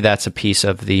 And maybe that's a piece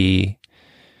of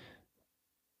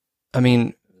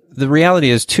the reality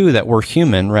is too that we're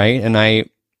human, right? And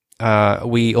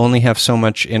we only have so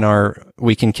much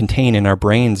we can contain in our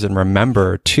brains and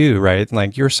remember too, right?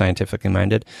 Like, you're scientifically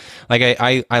minded. Like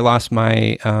I lost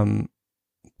my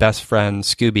best friend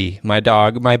Scooby, my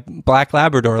dog, my black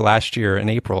Labrador, last year in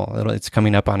April. It's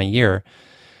coming up on a year.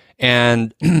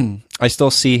 And I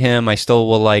still see him. I still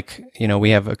will, like,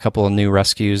 we have a couple of new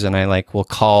rescues, and I will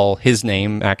call his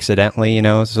name accidentally,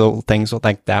 so things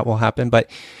like that will happen. But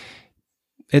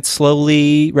it's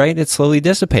slowly, right? It's slowly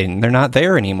dissipating. They're not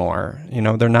there anymore.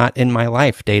 They're not in my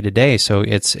life day to day. So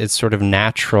it's sort of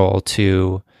natural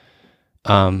to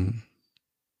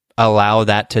allow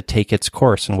that to take its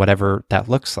course, and whatever that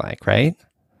looks like, right?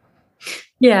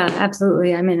 Yeah,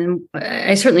 absolutely. I mean,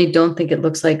 I certainly don't think it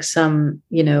looks like some,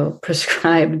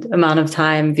 prescribed amount of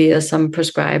time via some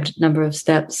prescribed number of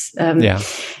steps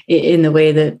in the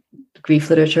way that grief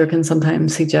literature can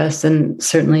sometimes suggest. And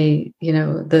certainly,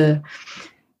 the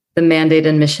mandate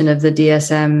and mission of the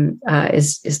DSM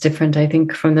is different, I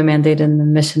think, from the mandate and the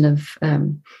mission of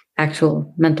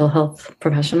actual mental health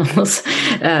professionals.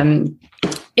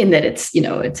 In that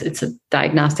it's a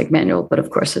diagnostic manual, but of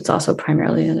course it's also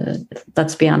primarily,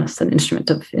 let's be honest, an instrument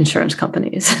of insurance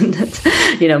companies, and it's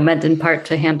meant in part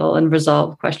to handle and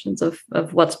resolve questions of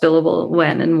what's billable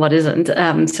when and what isn't.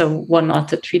 So one ought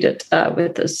to treat it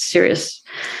with a serious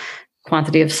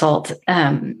quantity of salt.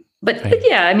 But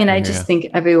yeah, I mean, I just think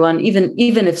everyone,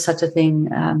 even if such a thing,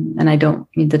 and I don't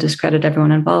mean to discredit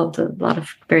everyone involved, a lot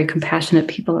of very compassionate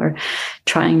people are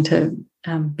trying to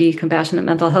be compassionate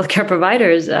mental health care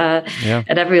providers at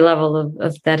every level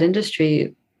of that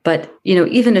industry. But,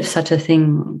 even if such a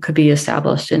thing could be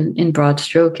established in broad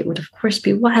stroke, it would, of course,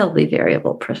 be wildly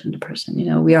variable person to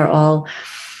person. We are all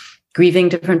grieving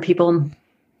different people.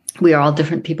 We are all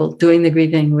different people doing the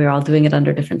grieving. We are all doing it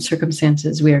under different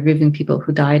circumstances. We are grieving people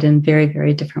who died in very,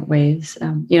 very different ways.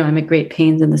 I'm at great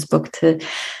pains in this book to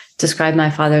describe my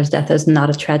father's death as not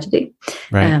a tragedy,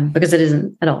 right? Because it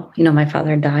isn't at all. My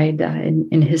father died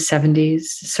in his 70s,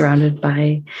 surrounded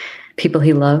by people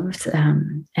he loved,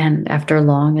 and after a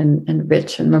long and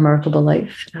rich and remarkable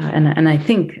life. And I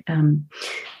think,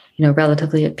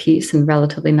 relatively at peace and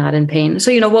relatively not in pain.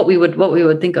 So, what we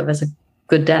would think of as a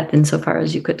good death, insofar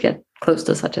as you could get close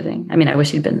to such a thing. I mean, I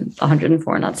wish he'd been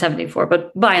 104, not 74,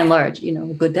 but by and large, a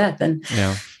good death. And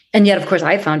yet, of course,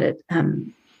 I found it,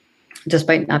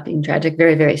 despite not being tragic,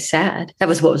 very, very sad. That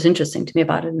was what was interesting to me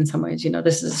about it in some ways.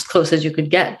 This is as close as you could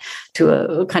get to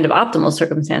a kind of optimal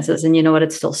circumstances. And you know what?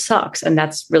 It still sucks. And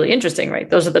that's really interesting, right?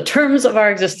 Those are the terms of our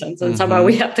existence. And somehow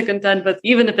we have to contend with,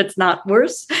 even if it's not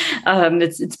worse,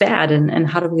 it's bad. And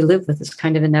how do we live with this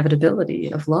kind of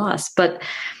inevitability of loss? But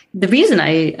the reason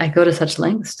I go to such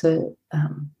lengths to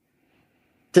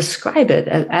describe it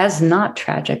as not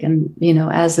tragic and,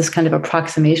 as this kind of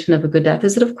approximation of a good death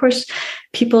is that, of course,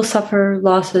 people suffer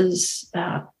losses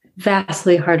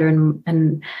vastly harder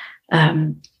and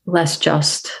less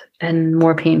just and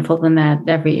more painful than that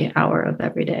every hour of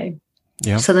every day.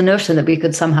 Yeah. So the notion that we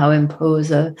could somehow impose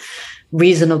a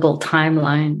reasonable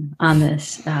timeline on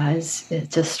this it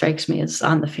just strikes me as,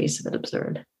 on the face of it,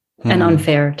 absurd and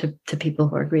unfair to people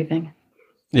who are grieving.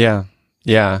 Yeah.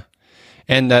 Yeah.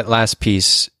 And that last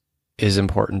piece is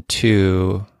important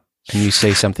too. And you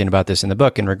say something about this in the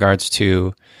book in regards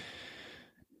to,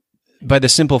 by the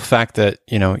simple fact that,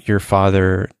 your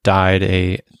father died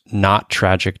a not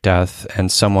tragic death,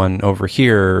 and someone over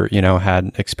here,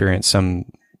 had experienced some,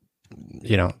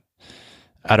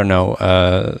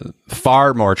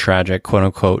 far more tragic, quote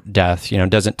unquote, death,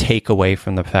 doesn't take away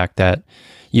from the fact that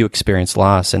you experience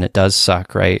loss and it does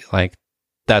suck, right? Like,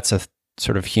 that's a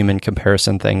sort of human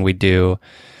comparison thing we do,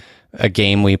 a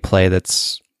game we play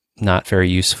that's not very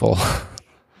useful.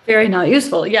 Very not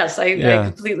useful. Yes, I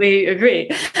completely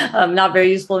agree. Not very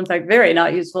useful. In fact, very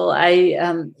not useful.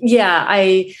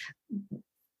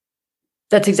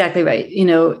 That's exactly right.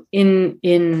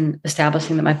 In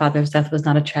establishing that my father's death was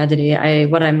not a tragedy,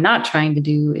 what I'm not trying to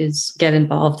do is get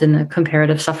involved in the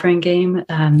comparative suffering game,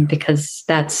 because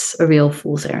that's a real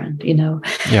fool's errand.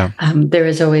 There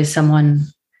is always someone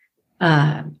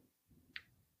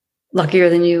luckier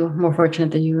than you, more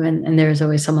fortunate than you, and there is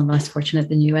always someone less fortunate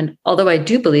than you. And although I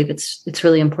do believe it's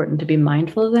really important to be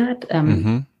mindful of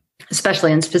that,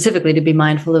 especially and specifically to be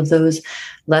mindful of those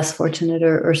less fortunate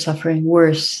or suffering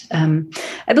worse.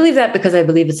 I believe that because I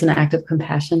believe it's an act of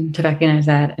compassion to recognize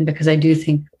that, and because I do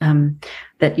think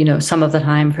that some of the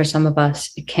time for some of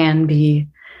us it can be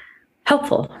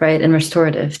helpful, right, and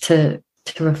restorative to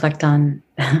reflect on.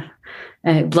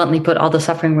 Bluntly put, all the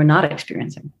suffering we're not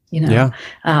experiencing,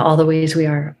 all the ways we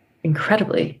are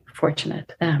incredibly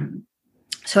fortunate.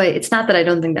 It's not that I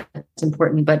don't think that's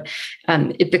important, but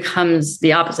it becomes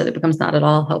the opposite. It becomes not at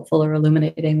all helpful or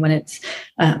illuminating when it's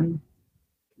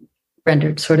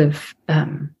rendered sort of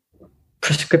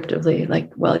prescriptively,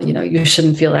 like, well, you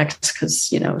shouldn't feel X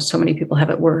because, so many people have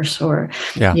it worse, or,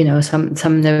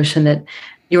 some notion that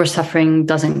your suffering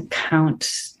doesn't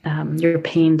count, your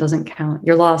pain doesn't count,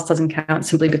 your loss doesn't count,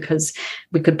 simply because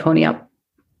we could pony up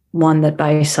one that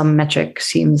by some metric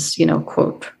seems,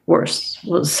 quote, worse.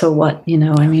 Well, so what?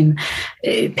 Pain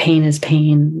is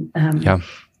pain.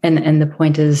 And the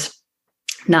point is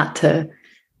not to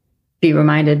be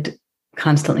reminded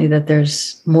constantly that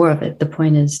there's more of it. The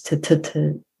point is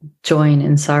to join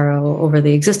in sorrow over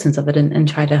the existence of it and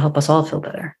try to help us all feel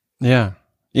better. Yeah.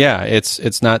 Yeah.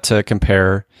 It's not to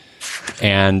compare,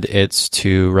 and it's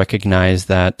to recognize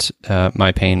that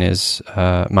my pain is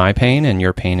my pain and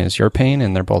your pain is your pain,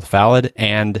 and they're both valid,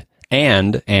 and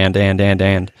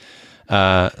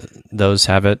those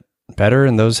have it better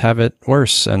and those have it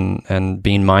worse. And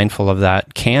being mindful of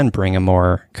that can bring a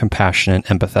more compassionate,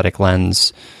 empathetic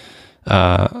lens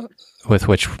with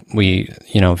which we,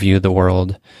 view the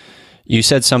world. You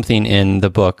said something in the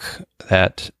book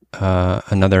that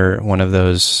another one of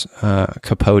those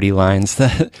Capote lines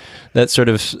that sort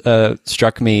of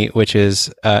struck me, which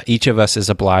is each of us is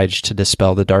obliged to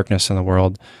dispel the darkness in the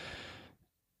world,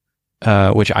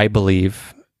 which I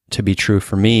believe to be true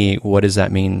for me. What does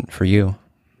that mean for you?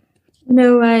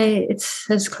 It's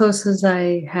as close as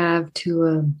I have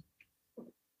to.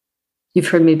 You've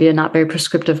heard me be a not very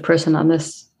prescriptive person on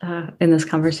this in this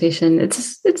conversation.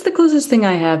 It's the closest thing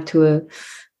I have to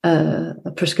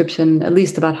a prescription, at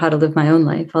least about how to live my own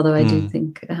life. Although I do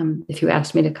think if you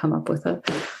asked me to come up with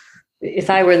if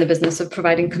I were in the business of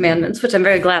providing commandments, which I'm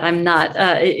very glad I'm not,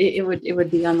 it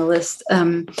would be on the list.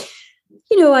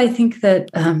 I think that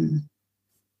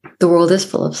the world is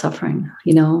full of suffering,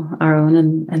 our own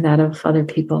and that of other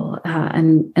people,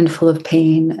 and full of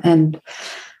pain and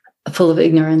full of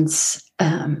ignorance,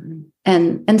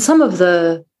 and some of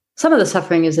the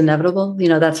suffering is inevitable.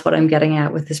 That's what I'm getting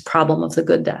at with this problem of the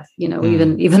good death.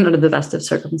 Even under the best of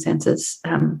circumstances,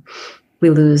 we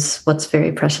lose what's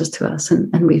very precious to us,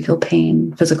 and we feel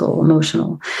pain, physical,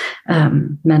 emotional,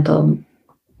 mental.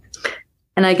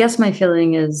 And I guess my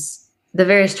feeling is the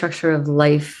very structure of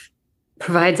life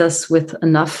provides us with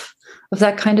enough of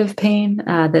that kind of pain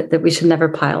that we should never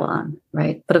pile on,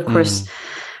 right? But of course,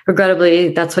 regrettably,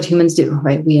 that's what humans do,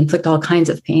 right? We inflict all kinds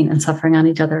of pain and suffering on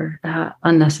each other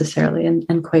unnecessarily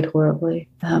and quite horribly.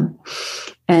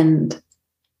 And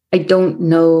I don't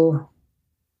know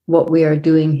what we are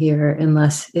doing here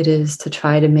unless it is to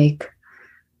try to make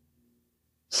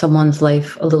someone's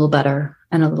life a little better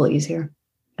and a little easier.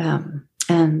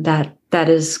 And that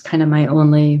is kind of my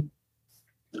only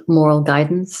moral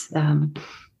guidance.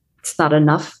 It's not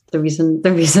enough. The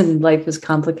reason life is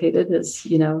complicated is,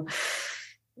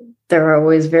 there are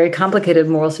always very complicated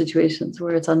moral situations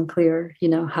where it's unclear,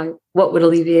 what would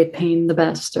alleviate pain the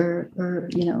best, or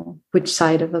which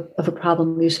side of a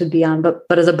problem you should be on. But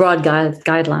as a broad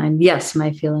guideline, yes,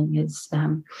 my feeling is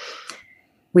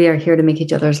we are here to make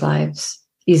each other's lives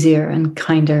easier and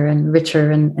kinder and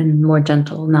richer and more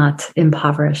gentle, not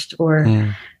impoverished or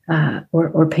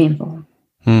painful.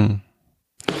 And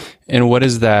what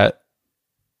does that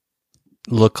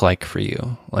look like for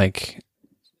you? Like,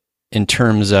 in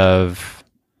terms of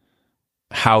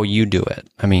how you do it?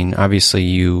 I mean, obviously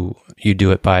you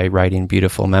do it by writing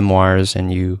beautiful memoirs and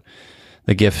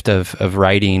the gift of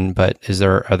writing, but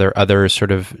are there other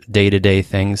sort of day-to-day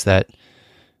things that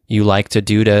you like to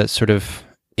do to sort of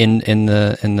in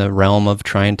the realm of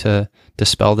trying to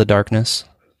dispel the darkness?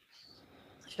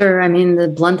 Sure. I mean, the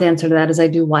blunt answer to that is I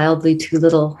do wildly too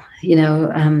little.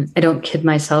 I don't kid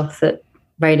myself that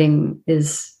writing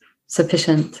is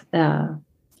sufficient.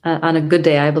 On a good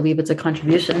day, I believe it's a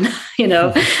contribution,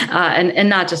 and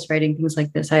not just writing things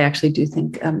like this. I actually do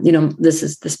think,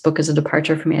 this book is a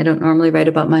departure for me. I don't normally write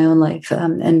about my own life.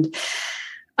 And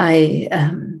I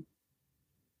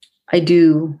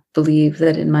do believe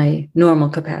that in my normal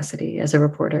capacity as a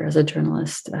reporter, as a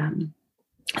journalist,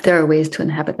 there are ways to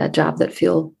inhabit that job that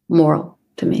feel moral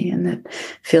to me and that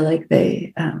feel like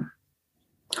they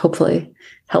hopefully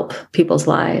help people's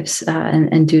lives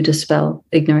and do dispel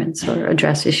ignorance or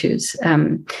address issues.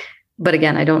 But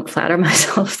again, I don't flatter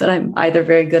myself that I'm either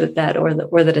very good at that or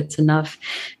that it's enough.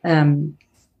 On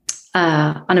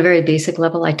a very basic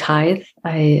level, I tithe.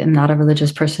 I am not a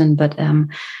religious person, but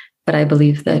I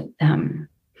believe that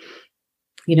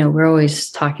we're always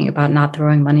talking about not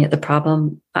throwing money at the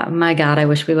problem. My God, I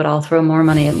wish we would all throw more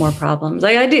money at more problems.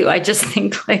 Like I do. I just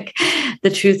think like the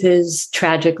truth is,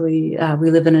 tragically,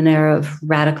 we live in an era of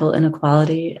radical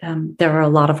inequality. There are a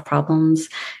lot of problems,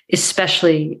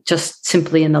 especially just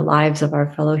simply in the lives of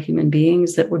our fellow human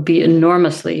beings, that would be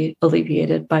enormously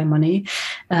alleviated by money.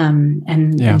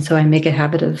 And so I make a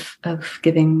habit of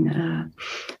giving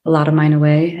a lot of mine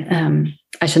away.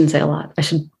 I shouldn't say a lot. I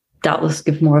should doubtless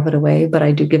give more of it away, but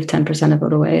I do give 10% of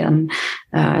it away on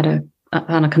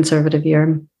a conservative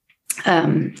year.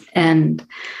 And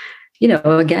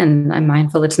again, I'm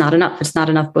mindful it's not enough. It's not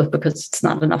enough both because it's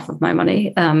not enough of my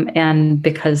money, and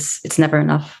because it's never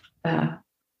enough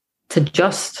to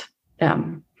just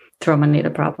throw money at a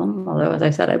problem. Although, as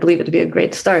I said, I believe it to be a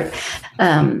great start.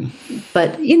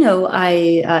 But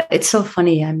it's so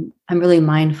funny. I'm really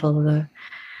mindful of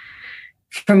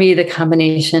for me, the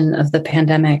combination of the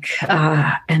pandemic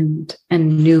and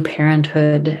new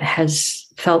parenthood has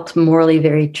felt morally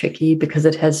very tricky because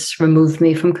it has removed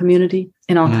me from community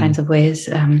in all kinds of ways.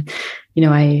 I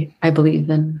believe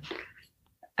in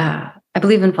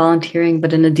volunteering,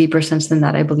 but in a deeper sense than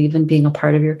that, I believe in being a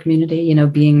part of your community.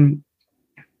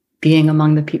 Being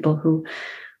among the people who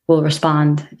will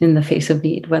respond in the face of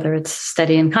need, whether it's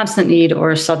steady and constant need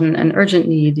or sudden and urgent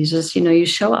need. You just, you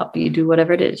show up, you do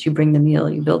whatever it is, you bring the meal,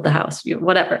 you build the house,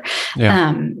 whatever.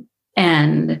 Yeah.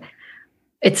 And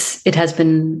it has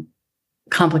been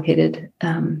complicated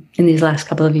in these last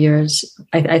couple of years.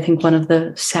 I think one of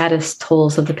the saddest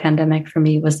tolls of the pandemic for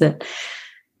me was that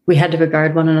we had to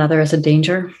regard one another as a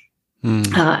danger.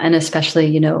 And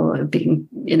especially, being,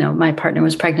 my partner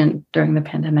was pregnant during the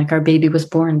pandemic. Our baby was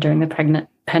born during the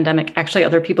pandemic. Actually,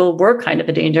 other people were kind of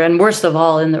a danger. And worst of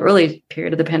all, in the early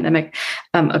period of the pandemic,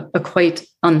 a quite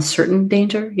uncertain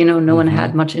danger. No one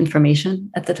had much information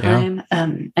at the time.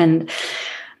 Yeah. And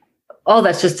all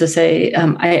that's just to say,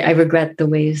 I regret the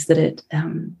ways that it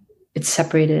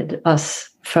separated us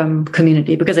from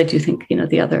community, because I do think,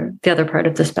 the other part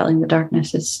of Dispelling the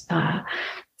Darkness is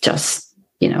just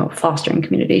fostering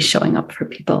community, showing up for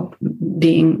people,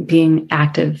 being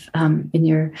active in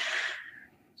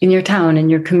your town, in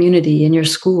your community, in your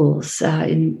schools,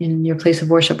 in your place of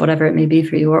worship, whatever it may be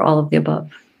for you, or all of the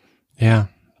above. Yeah.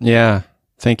 Yeah.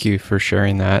 Thank you for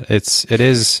sharing that. It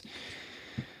is,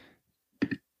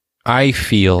 I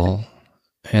feel,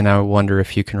 and I wonder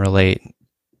if you can relate,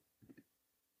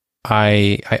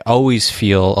 I always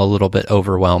feel a little bit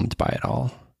overwhelmed by it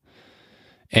all.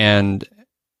 And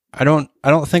I don't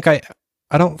think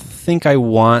I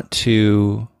want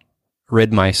to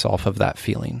rid myself of that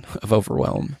feeling of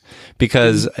overwhelm,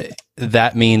 because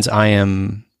that means I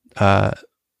am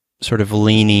sort of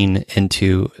leaning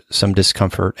into some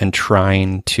discomfort and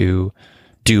trying to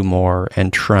do more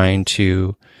and trying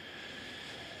to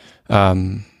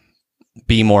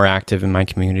be more active in my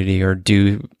community or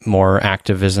do more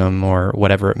activism or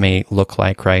whatever it may look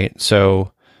like, right?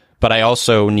 So, but I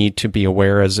also need to be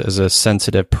aware as a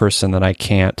sensitive person that I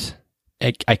can't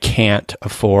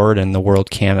afford, and the world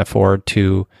can't afford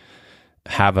to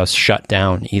have us shut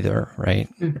down either, right?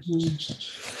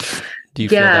 Mm-hmm. Do you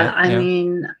feel that? I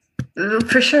mean,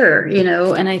 for sure,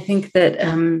 and I think that,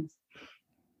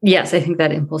 yes, I think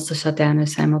that impulse to shut down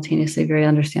is simultaneously very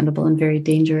understandable and very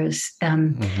dangerous.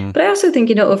 But I also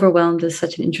think, overwhelmed is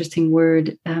such an interesting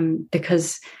word,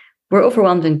 because we're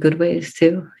overwhelmed in good ways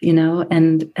too,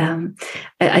 and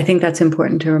I think that's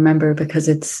important to remember, because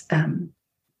it's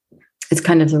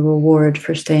kind of the reward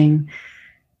for staying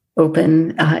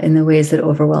open in the ways that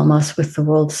overwhelm us with the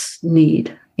world's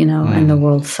need, and the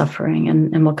world's suffering,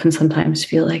 and what can sometimes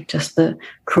feel like just the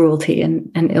cruelty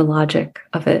and illogic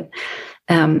of it.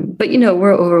 But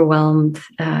we're overwhelmed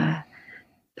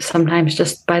sometimes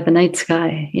just by the night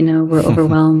sky. We're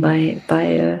overwhelmed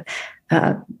by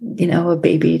a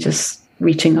baby just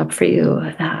reaching up for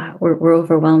you. We're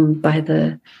overwhelmed by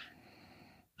the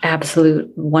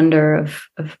absolute wonder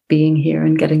of being here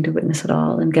and getting to witness it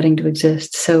all and getting to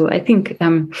exist. So I think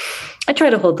I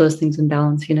try to hold those things in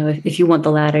balance. If you want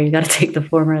the latter, you got to take the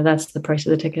former. That's the price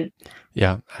of the ticket.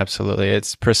 Yeah, absolutely.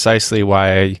 It's precisely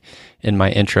why I, in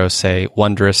my intro, say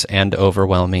wondrous and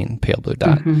overwhelming Pale Blue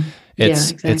Dot. Mm-hmm.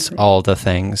 It's all the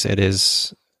things. It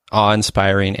is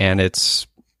awe-inspiring, and it's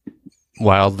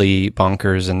wildly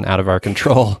bonkers and out of our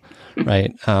control,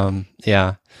 right?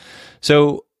 Yeah.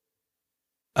 So,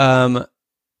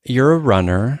 you're a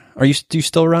runner. Do you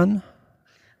still run?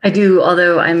 I do,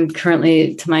 although I'm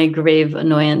currently, to my grave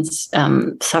annoyance,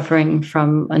 suffering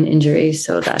from an injury.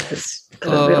 So that has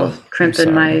put a real crimp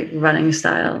in my running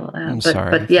style.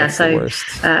 But yes,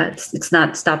 it's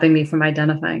not stopping me from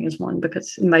identifying as one,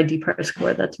 because in my deep heart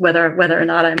core, that's whether or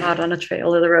not I'm out on a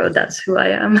trail or the road, that's who I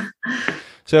am.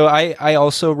 So I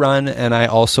also run, and I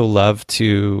also love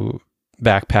to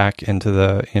backpack into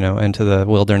the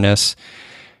wilderness.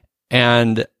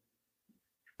 And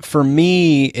for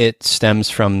me, it stems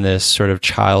from this sort of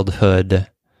childhood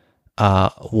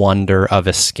wonder of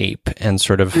escape and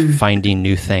sort of finding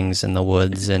new things in the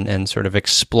woods and sort of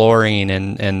exploring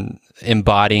and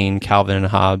embodying Calvin and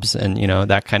Hobbes and,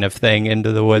 that kind of thing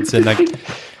into the woods. And like,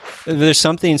 there's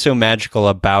something so magical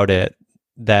about it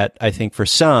that I think for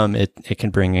some, it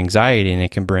can bring anxiety and it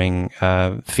can bring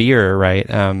fear, right?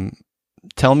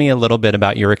 Tell me a little bit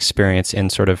about your experience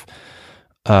in sort of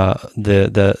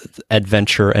the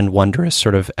adventure and wondrous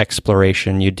sort of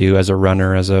exploration you do as a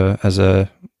runner, as a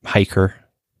hiker.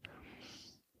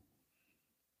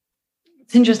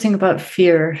 It's interesting about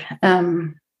fear.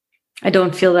 I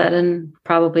don't feel that, and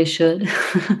probably should.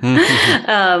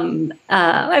 I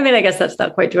guess that's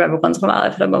not quite true. Every once in a while,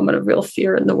 I've had a moment of real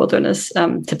fear in the wilderness,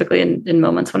 typically in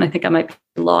moments when I think I might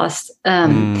be lost.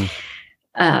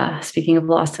 Speaking of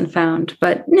lost and found,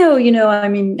 but no, you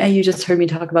just heard me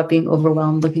talk about being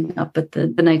overwhelmed, looking up at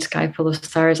the night sky full of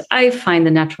stars. I find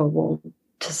the natural world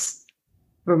just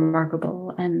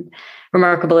remarkable at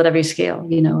every scale.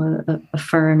 A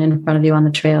fern in front of you on the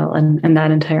trail, and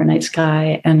that entire night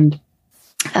sky, and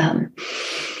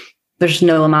there's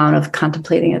no amount of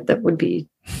contemplating it that would be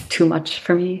too much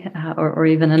for me, or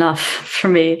even enough for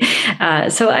me.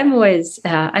 So I'm always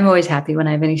happy when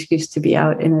I have an excuse to be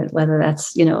out in it, whether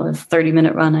that's, a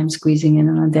 30-minute run I'm squeezing in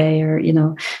on a day, or,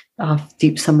 off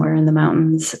deep somewhere in the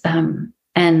mountains.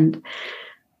 And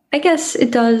I guess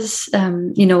it does,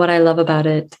 what I love about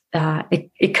it,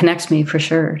 it connects me for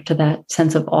sure to that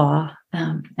sense of awe,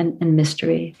 and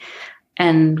mystery.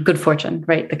 And good fortune,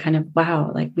 right? The kind of,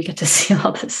 wow, like we get to see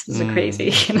all this. This is crazy,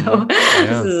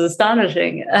 This is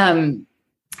astonishing. And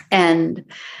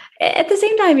at the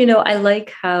same time, I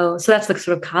like how, so that's the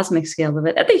sort of cosmic scale of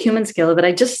it. At the human scale of it,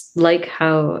 I just like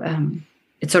how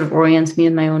it sort of orients me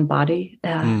in my own body.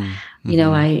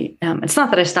 It's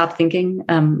not that I stop thinking,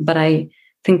 but I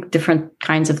think different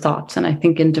kinds of thoughts, and I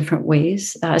think in different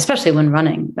ways, especially when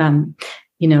running.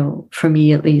 For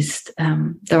me at least,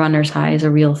 the runner's high is a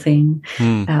real thing.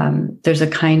 There's a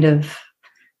kind of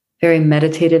very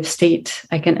meditative state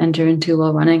I can enter into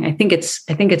while running. I think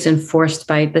it's enforced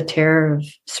by the terror of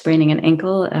spraining an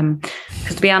ankle.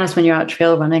 Because to be honest, when you're out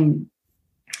trail running,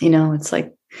 it's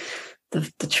like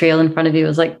the trail in front of you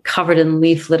is like covered in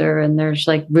leaf litter, and there's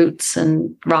like roots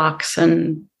and rocks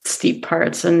and steep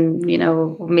parts and,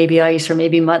 maybe ice or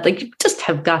maybe mud. Like, you just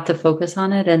have got to focus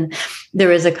on it. And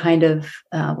there is a kind of,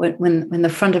 when the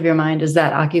front of your mind is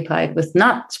that occupied with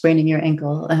not spraining your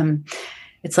ankle,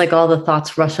 it's like all the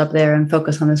thoughts rush up there and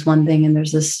focus on this one thing. And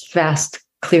there's this vast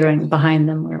clearing behind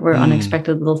them where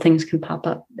unexpected little things can pop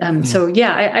up. So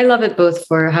yeah, I love it both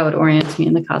for how it orients me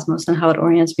in the cosmos and how it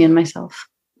orients me in myself.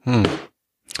 I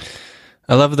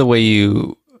love the way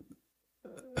you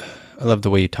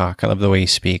talk. I love the way you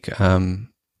speak.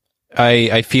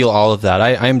 I feel all of that.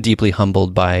 I am deeply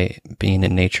humbled by being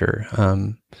in nature.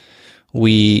 I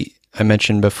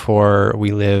mentioned before,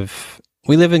 we live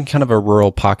in kind of a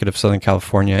rural pocket of Southern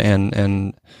California,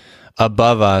 and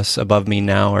above me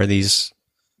now are this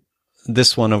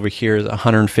one over here is a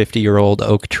 150-year-old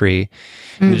oak tree.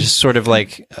 And it's just sort of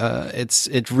like,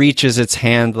 it reaches its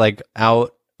hand like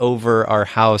out over our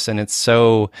house. And it's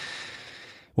so,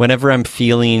 whenever I'm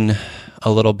feeling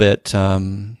a little bit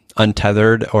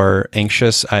untethered or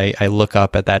anxious, I look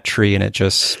up at that tree, and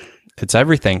it's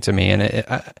everything to me.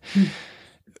 And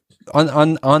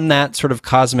on that sort of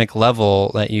cosmic level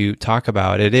that you talk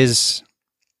about, it's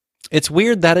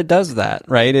weird that it does that,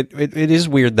 right? It is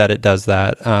weird that it does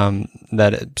that,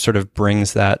 that it sort of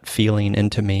brings that feeling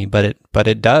into me, but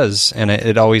it does, and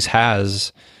it always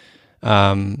has.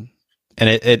 And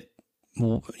it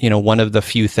one of the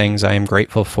few things I am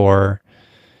grateful for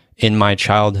in my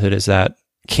childhood is that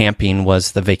camping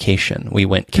was the vacation. We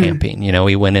went camping,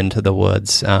 we went into the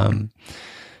woods. And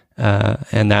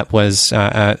that was,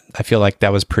 I feel like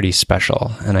that was pretty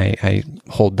special. And I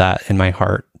hold that in my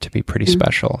heart to be pretty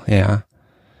special. Yeah.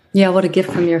 Yeah. What a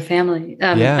gift from your family.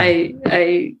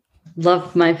 I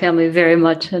love my family very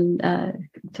much, and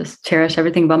just cherish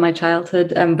everything about my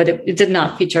childhood. But it did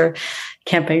not feature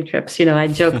camping trips. I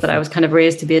joke that I was kind of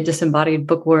raised to be a disembodied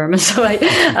bookworm. So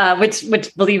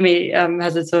which believe me,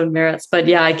 has its own merits. But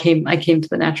yeah, I came to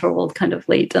the natural world kind of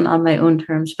late and on my own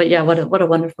terms. But yeah, what a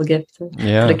wonderful gift to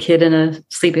put a kid in a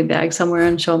sleeping bag somewhere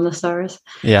and show him the stars.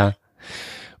 Yeah.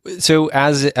 So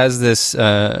as this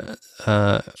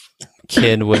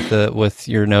kid with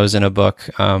your nose in a book,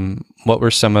 what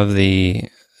were some of the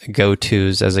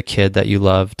go-tos as a kid that you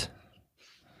loved?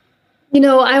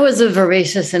 I was a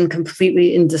voracious and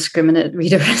completely indiscriminate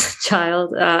reader as a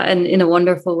child, and in a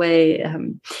wonderful way.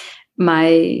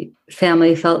 My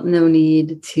family felt no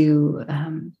need to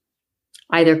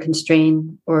either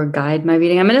constrain or guide my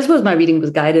reading. I mean, I suppose my reading was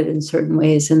guided in certain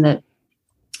ways, in that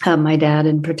my dad,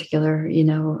 in particular,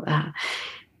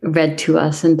 read to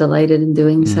us and delighted in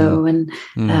doing so, and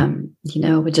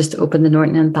would just open the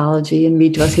Norton Anthology and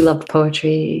read to us. He loved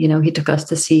poetry. He took us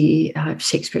to see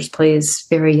Shakespeare's plays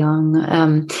very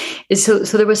young. So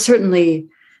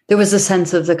there was a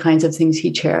sense of the kinds of things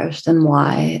he cherished and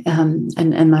why,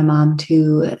 and my mom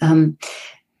too.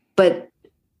 But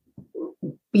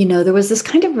there was this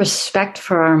kind of respect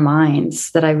for our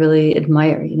minds that I really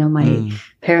admire. My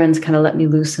parents kind of let me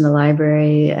loose in the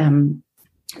library.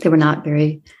 They were not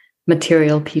very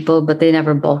material people, but they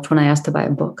never balked when I asked to buy a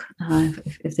book,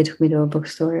 if they took me to a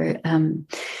bookstore.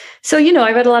 So,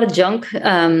 I read a lot of junk,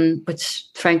 which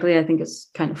frankly, I think is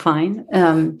kind of fine.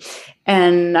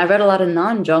 And I read a lot of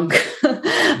non-junk,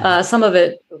 some of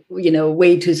it,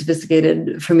 way too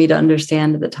sophisticated for me to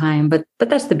understand at the time. But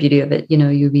that's the beauty of it.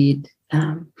 You read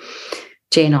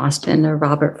Jane Austen or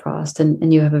Robert Frost,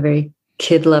 and you have a very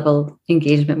kid level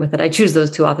engagement with it. I choose those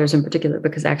two authors in particular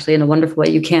because actually in a wonderful way,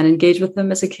 you can engage with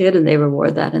them as a kid and they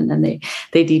reward that. And then they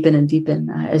deepen and deepen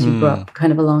as you grow up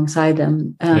kind of alongside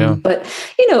them. But,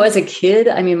 as a kid,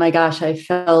 I mean, my gosh, I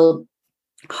fell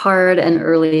hard and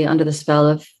early under the spell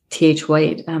of T.H.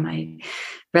 White. I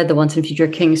read The Once and Future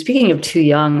King. Speaking of too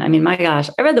young, I mean, my gosh,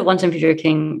 I read The Once and Future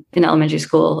King in elementary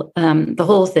school, the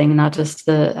whole thing, not just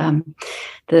the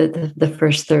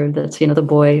first third. That's the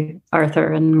boy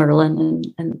Arthur and Merlin,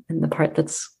 and the part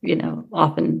that's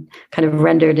often kind of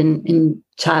rendered in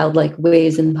childlike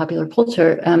ways in popular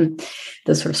culture.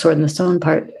 The sort of Sword in the Stone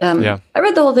part. I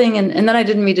read the whole thing, and then I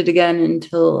didn't read it again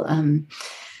until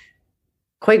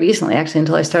quite recently, actually,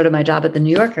 until I started my job at the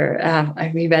New Yorker.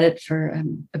 I reread it for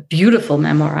a beautiful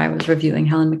memoir I was reviewing,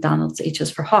 Helen Macdonald's H is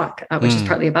for Hawk, which is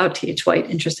partly about T.H. White,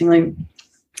 interestingly.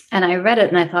 And I read it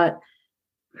and I thought,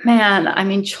 man, I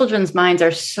mean, children's minds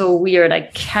are so weird. I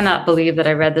cannot believe that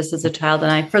I read this as a child.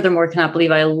 And I furthermore cannot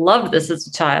believe I loved this as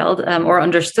a child, or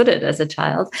understood it as a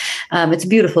child. It's a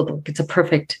beautiful book. It's a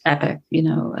perfect epic,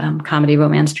 comedy,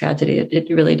 romance, tragedy.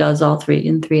 It really does all three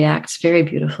in 3 acts very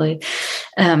beautifully.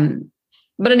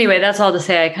 But anyway, that's all to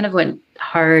say I kind of went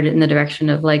hard in the direction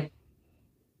of Arthur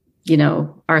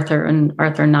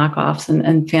knockoffs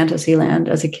and Fantasyland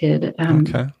as a kid.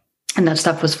 Okay. And that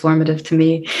stuff was formative to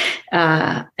me.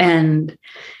 But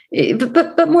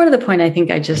more to the point, I think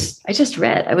I just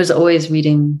read. I was always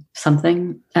reading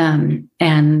something.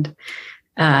 And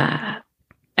I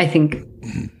think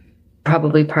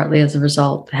probably partly as a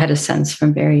result, I had a sense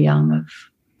from very young of,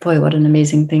 boy, what an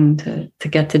amazing thing to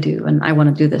get to do. And I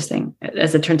want to do this thing.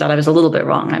 As it turns out, I was a little bit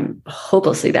wrong. I'm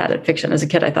hopelessly bad at fiction. As a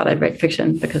kid, I thought I'd write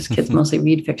fiction because kids mostly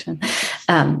read fiction.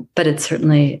 But it's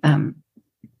certainly,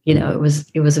 it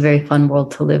was a very fun world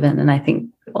to live in. And I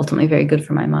think ultimately very good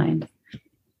for my mind.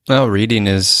 Well, reading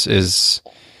is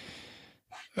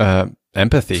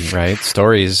empathy, right?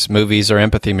 Stories, movies are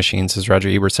empathy machines, as Roger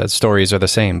Ebert said. Stories are the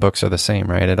same. Books are the same,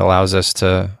 right? It allows us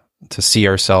to see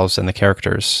ourselves in the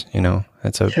characters,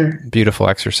 It's a beautiful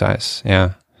exercise.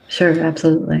 Yeah. Sure.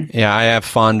 Absolutely. Yeah. I have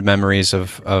fond memories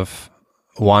of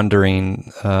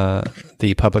wandering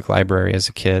the public library as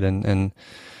a kid and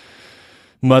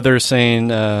mother saying,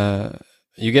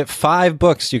 you get 5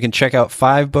 books, you can check out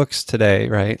 5 books today.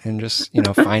 Right. And just,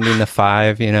 finding the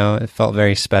 5, it felt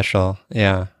very special.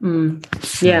 Yeah.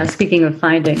 Yeah. Speaking of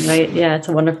finding, right. Yeah. It's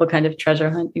a wonderful kind of treasure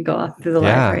hunt. You go off through the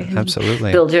library. And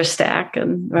absolutely. Build your stack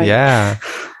right. Yeah.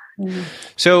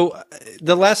 So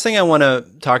the last thing I want to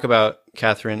talk about,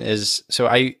 Catherine, is, so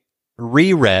I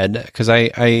reread, because I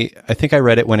think I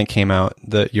read it when it came out,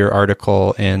 your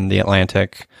article in The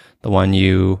Atlantic, the one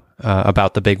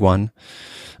about the big one.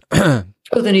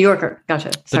 Oh, the New Yorker.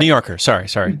 Gotcha. Sorry. The New Yorker.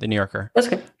 Sorry. The New Yorker. That's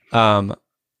good.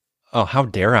 Oh, how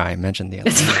dare I mention The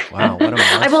Atlantic? Wow, what a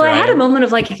monster. Well, I had a moment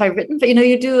of have I written for,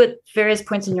 you do at various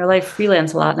points in your life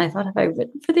freelance a lot. And I thought, have I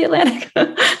written for The Atlantic?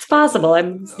 It's possible.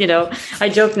 I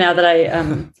joke now that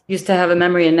I used to have a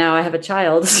memory and now I have a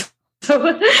child. So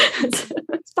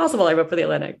it's possible I wrote for The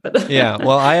Atlantic. But yeah,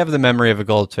 well, I have the memory of a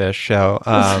goldfish. So,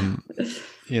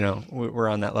 we're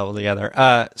on that level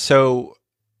together. So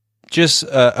just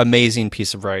amazing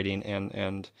piece of writing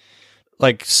and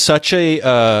such a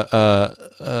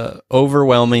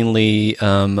overwhelmingly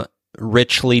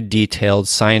richly detailed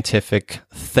scientific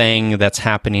thing that's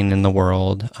happening in the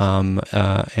world,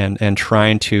 and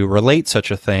trying to relate such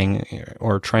a thing,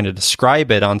 or trying to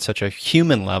describe it on such a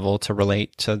human level to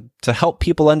relate to help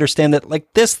people understand that,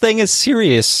 like, this thing is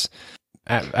serious.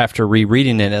 After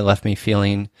rereading it, it left me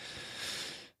feeling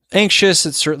anxious.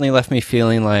 It certainly left me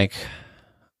feeling like,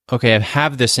 okay, I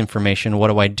have this information. What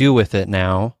do I do with it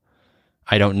now?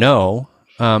 I don't know.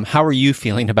 How are you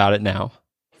feeling about it now?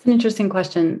 It's an interesting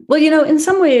question. Well, in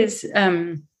some ways,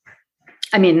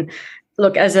 I mean,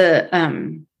 look, as a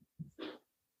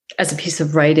piece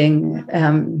of writing,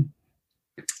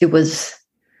 it was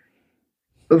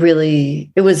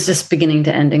just beginning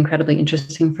to end incredibly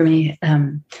interesting for me.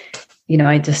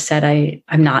 I just said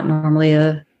I'm not normally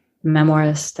a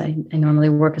memoirist. I normally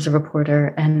work as a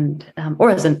reporter and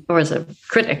or as a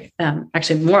critic.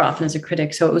 Actually, more often as a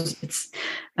critic. So it's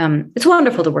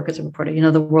wonderful to work as a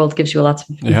reporter. The world gives you lots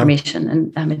of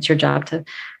information, and it's your job to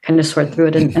kind of sort through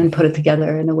it and put it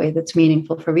together in a way that's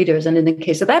meaningful for readers. And in the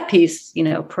case of that piece,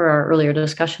 per our earlier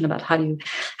discussion about how do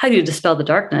you dispel the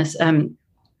darkness,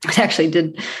 it actually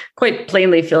did quite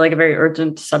plainly feel like a very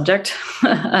urgent subject,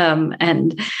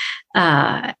 and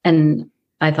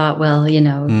I thought, well,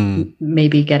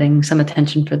 maybe getting some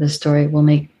attention for this story will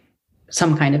make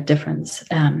some kind of difference.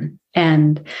 And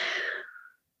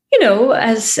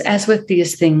as with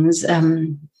these things,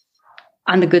 on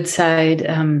the good side,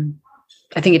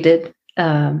 I think it did.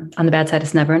 On the bad side,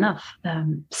 it's never enough.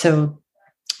 So,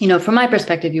 from my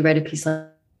perspective, you write a piece like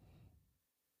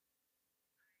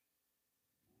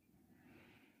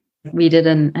read it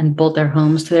and bolt their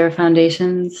homes to their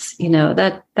foundations,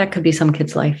 that could be some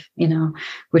kid's life,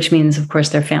 which means, of course,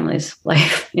 their family's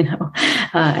life,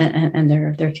 and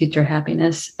their future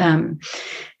happiness. In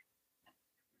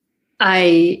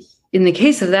the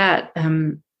case of that,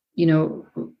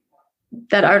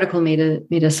 that article made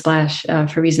a splash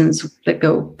for reasons that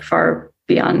go far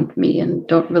beyond me and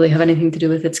don't really have anything to do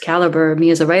with its caliber, me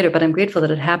as a writer, but I'm grateful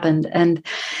that it happened. And,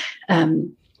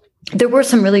 there were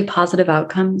some really positive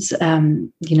outcomes,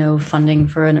 funding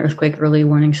for an earthquake early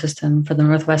warning system for the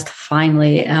Northwest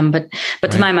finally. But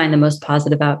to my mind, the most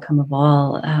positive outcome of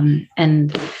all.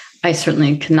 And I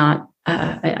certainly cannot,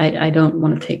 I don't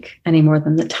want to take any more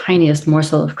than the tiniest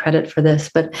morsel of credit for this,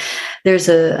 but there's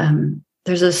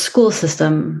a school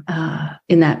system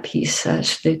in that piece.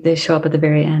 They show up at the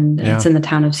very end. Yeah. It's in the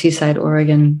town of Seaside,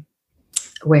 Oregon,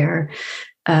 where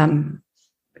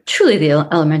truly the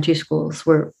elementary schools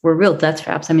were real death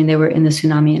traps. I mean, they were in the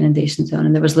tsunami inundation zone,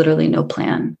 and there was literally no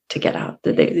plan to get out.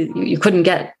 You couldn't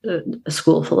get a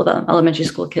school full of elementary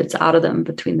school kids out of them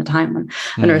between the time when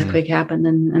an earthquake happened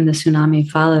and the tsunami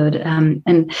followed.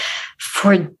 And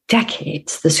for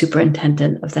decades, the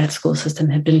superintendent of that school system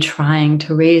had been trying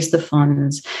to raise the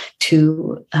funds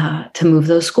to move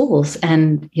those schools.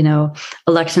 And,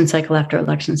 election cycle after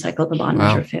election cycle, the bond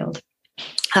measure failed.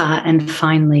 And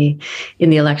finally, in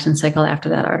the election cycle after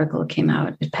that article came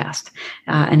out, it passed.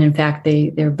 And in fact,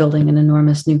 they're building an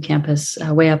enormous new campus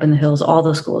way up in the hills. All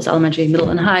those schools, elementary, middle,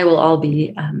 and high, will all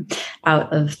be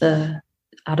out of the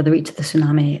reach of the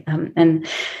tsunami. And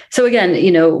so again,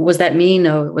 was that me?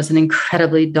 No, it was an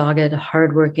incredibly dogged,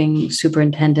 hardworking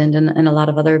superintendent and a lot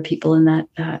of other people in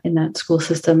that school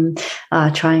system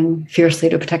trying fiercely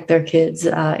to protect their kids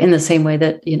in the same way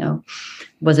that,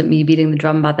 wasn't me beating the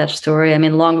drum about that story. I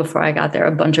mean, long before I got there,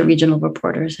 a bunch of regional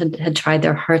reporters had tried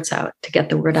their hearts out to get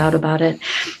the word out about it.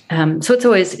 So it's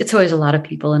always a lot of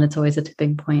people, and it's always a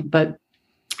tipping point. But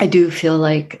I do feel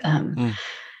like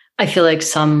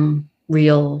some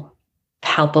real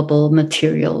palpable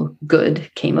material good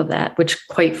came of that, which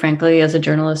quite frankly, as a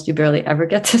journalist, you barely ever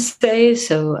get to say.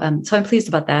 So I'm pleased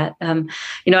about that. I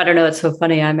don't know. It's so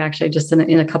funny. I'm actually just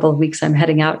in a couple of weeks, I'm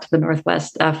heading out to the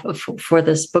Northwest for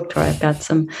this book tour. I've got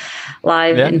some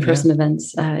live in-person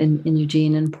events in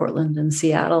Eugene and Portland and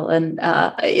Seattle. And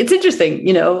it's interesting.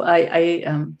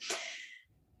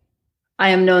 I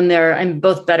am known there. I'm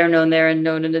both better known there and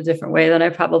known in a different way than I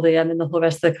probably am in the whole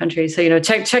rest of the country. So,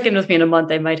 check in with me in a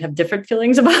month. I might have different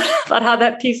feelings about how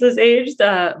that piece has aged.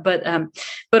 But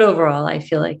overall, I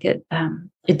feel like it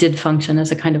did function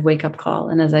as a kind of wake up call.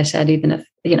 And as I said, even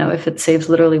if it saves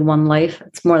literally one life,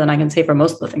 it's more than I can say for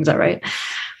most of the things I write.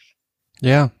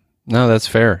 Yeah, no, that's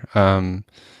fair.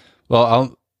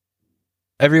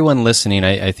 Everyone listening,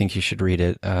 I think you should read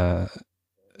it,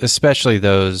 especially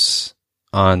those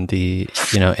on the,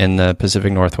 in the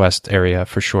Pacific Northwest area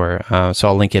for sure. So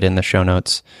I'll link it in the show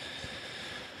notes.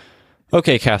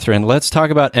 Okay, Catherine, let's talk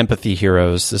about empathy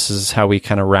heroes. This is how we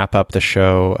kind of wrap up the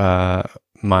show.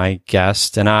 My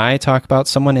guest and I talk about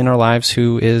someone in our lives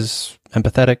who is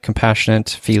empathetic, compassionate,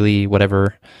 feely,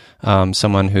 whatever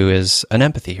someone who is an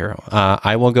empathy hero.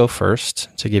 I will go first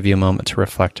to give you a moment to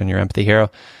reflect on your empathy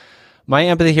hero. My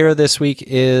empathy hero this week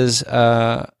is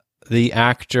the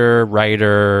actor,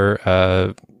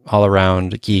 writer,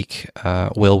 all-around geek,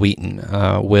 Wil Wheaton.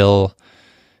 Will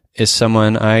is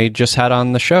someone I just had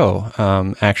on the show.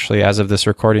 Actually, as of this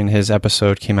recording, his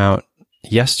episode came out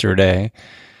yesterday,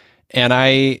 and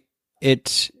I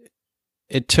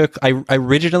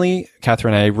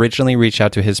originally reached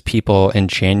out to his people in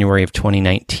January of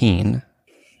 2019,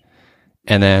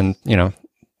 and then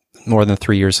more than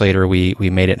 3 years later, we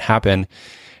made it happen.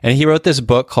 And he wrote this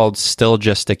book called Still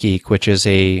Just a Geek, which is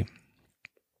he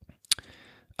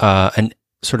wrote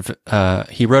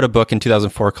a book in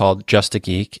 2004 called Just a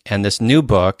Geek, and this new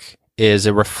book is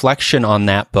a reflection on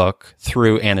that book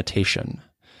through annotation.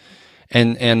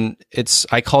 And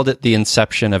I called it the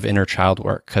inception of inner child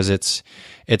work, because it's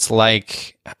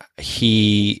like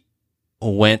he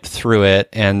went through it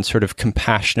and sort of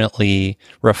compassionately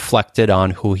reflected on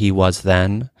who he was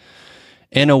then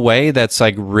in a way that's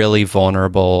like really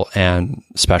vulnerable and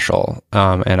special.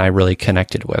 And I really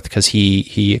connected with, because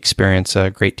he experienced a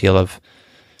great deal of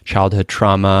childhood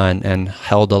trauma and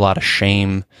held a lot of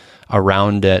shame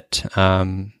around it.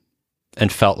 And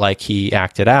felt like he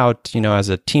acted out, as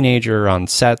a teenager on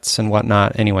sets and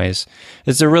whatnot. Anyways,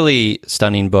 it's a really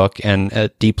stunning book and a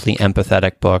deeply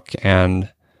empathetic book,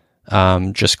 and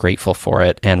just grateful for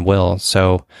it and Will.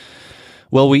 So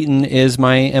Wil Wheaton is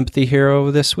my empathy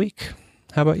hero this week.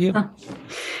 How about you?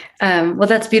 Well,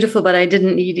 that's beautiful, but I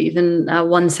didn't need even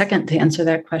 1 second to answer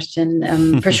that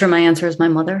question. For sure, my answer is my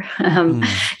mother.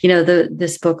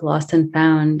 This book, Lost and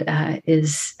Found,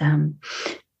 is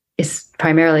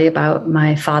primarily about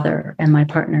my father and my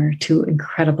partner, two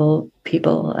incredible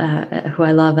people who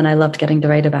I love and I loved getting to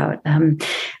write about.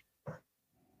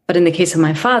 But in the case of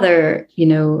my father,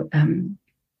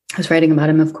 I was writing about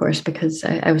him, of course, because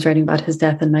I was writing about his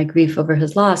death and my grief over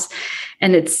his loss.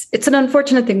 And it's an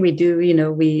unfortunate thing we do.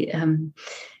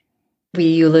 We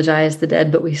eulogize the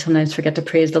dead, but we sometimes forget to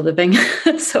praise the living.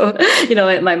 So,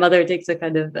 my mother takes a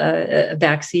kind of a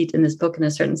back seat in this book in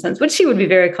a certain sense, which she would be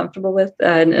very comfortable with.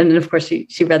 And of course,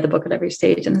 she read the book at every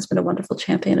stage and has been a wonderful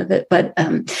champion of it. But,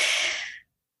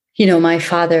 my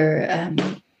father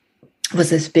was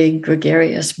this big,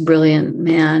 gregarious, brilliant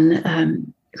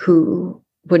man who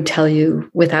would tell you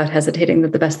without hesitating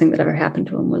that the best thing that ever happened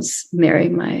to him was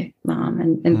marrying my mom.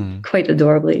 And quite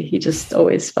adorably, he just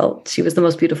always felt she was the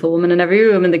most beautiful woman in every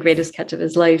room and the greatest catch of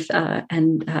his life.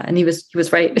 And he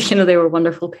was right. They were a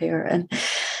wonderful pair. And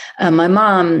my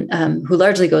mom, who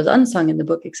largely goes unsung in the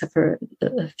book, except for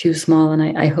a few small and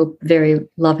I hope very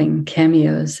loving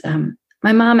cameos.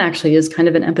 My mom actually is kind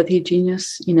of an empathy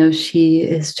genius. She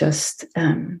is just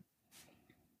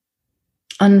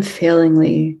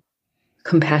unfailingly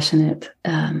compassionate,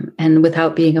 and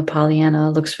without being a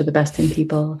Pollyanna, looks for the best in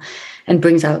people and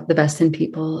brings out the best in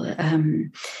people.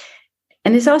 And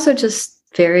is also just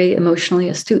very emotionally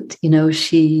astute.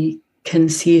 She can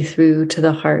see through to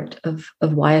the heart of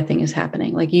why a thing is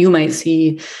happening. Like you might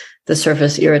see the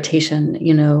surface irritation,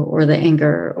 or the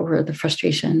anger or the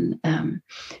frustration,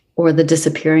 or the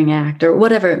disappearing act or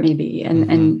whatever it may be.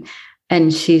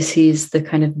 And she sees the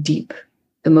kind of deep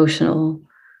emotional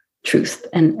truth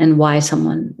and why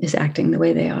someone is acting the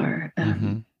way they are,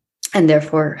 and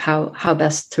therefore how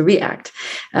best to react.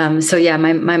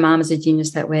 My mom is a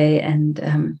genius that way,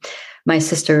 and my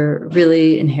sister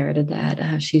really inherited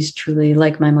that. She's truly,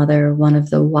 like my mother, one of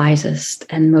the wisest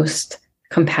and most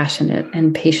compassionate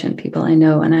and patient people I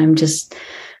know, and I'm just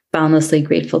boundlessly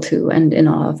grateful to and in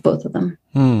awe of both of them.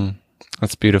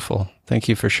 That's beautiful. Thank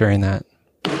you for sharing that.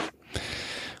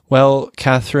 Well,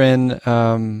 Catherine,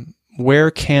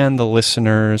 where can the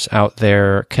listeners out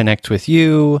there connect with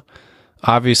you?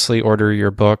 Obviously, order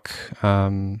your book,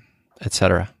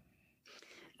 etc.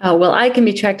 Well, I can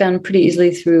be tracked down pretty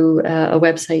easily through a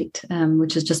website,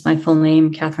 which is just my full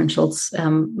name, Catherine Schultz,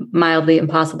 mildly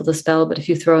impossible to spell. But if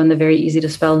you throw in the very easy to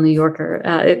spell New Yorker,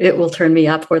 it will turn me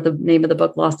up, or the name of the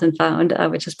book, Lost and Found,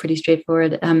 which is pretty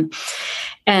straightforward.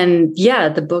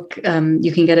 The book,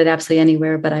 you can get it absolutely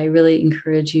anywhere, but I really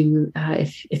encourage you,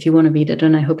 if you want to read it,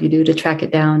 and I hope you do, to track it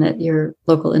down at your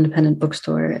local independent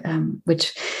bookstore,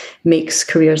 which makes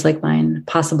careers like mine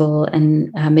possible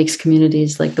and makes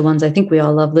communities like the ones I think we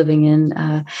all love living in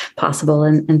possible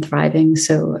and thriving.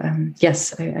 So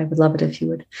yes, I would love it if you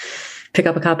would pick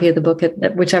up a copy of the book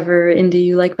at whichever indie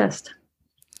you like best.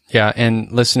 Yeah,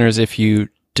 and listeners, if you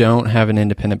don't have an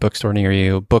independent bookstore near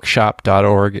you,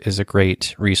 bookshop.org is a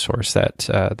great resource that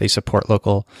they support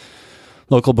local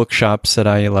bookshops that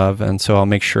I love. And so I'll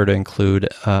make sure to include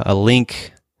a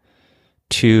link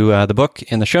to the book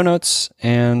in the show notes.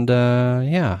 And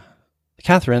yeah,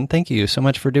 Catherine, thank you so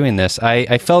much for doing this.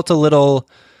 I felt a little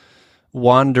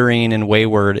wandering and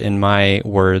wayward in my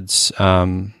words,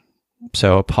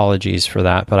 so apologies for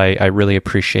that, but I really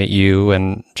appreciate you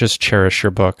and just cherish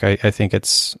your book. I think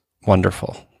it's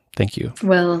wonderful. Thank you.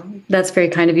 Well, that's very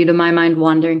kind of you. To my mind,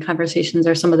 wandering conversations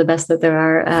are some of the best that there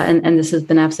are, and this has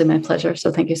been absolutely my pleasure.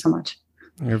 So thank you so much.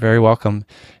 You're very welcome.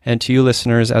 And to you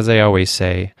listeners, as I always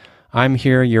say, I'm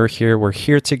here, you're here, we're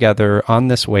here together on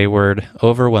this wayward,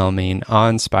 overwhelming,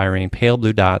 awe-inspiring, pale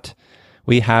blue dot.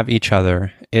 We have each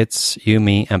other. It's you,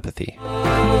 me, empathy.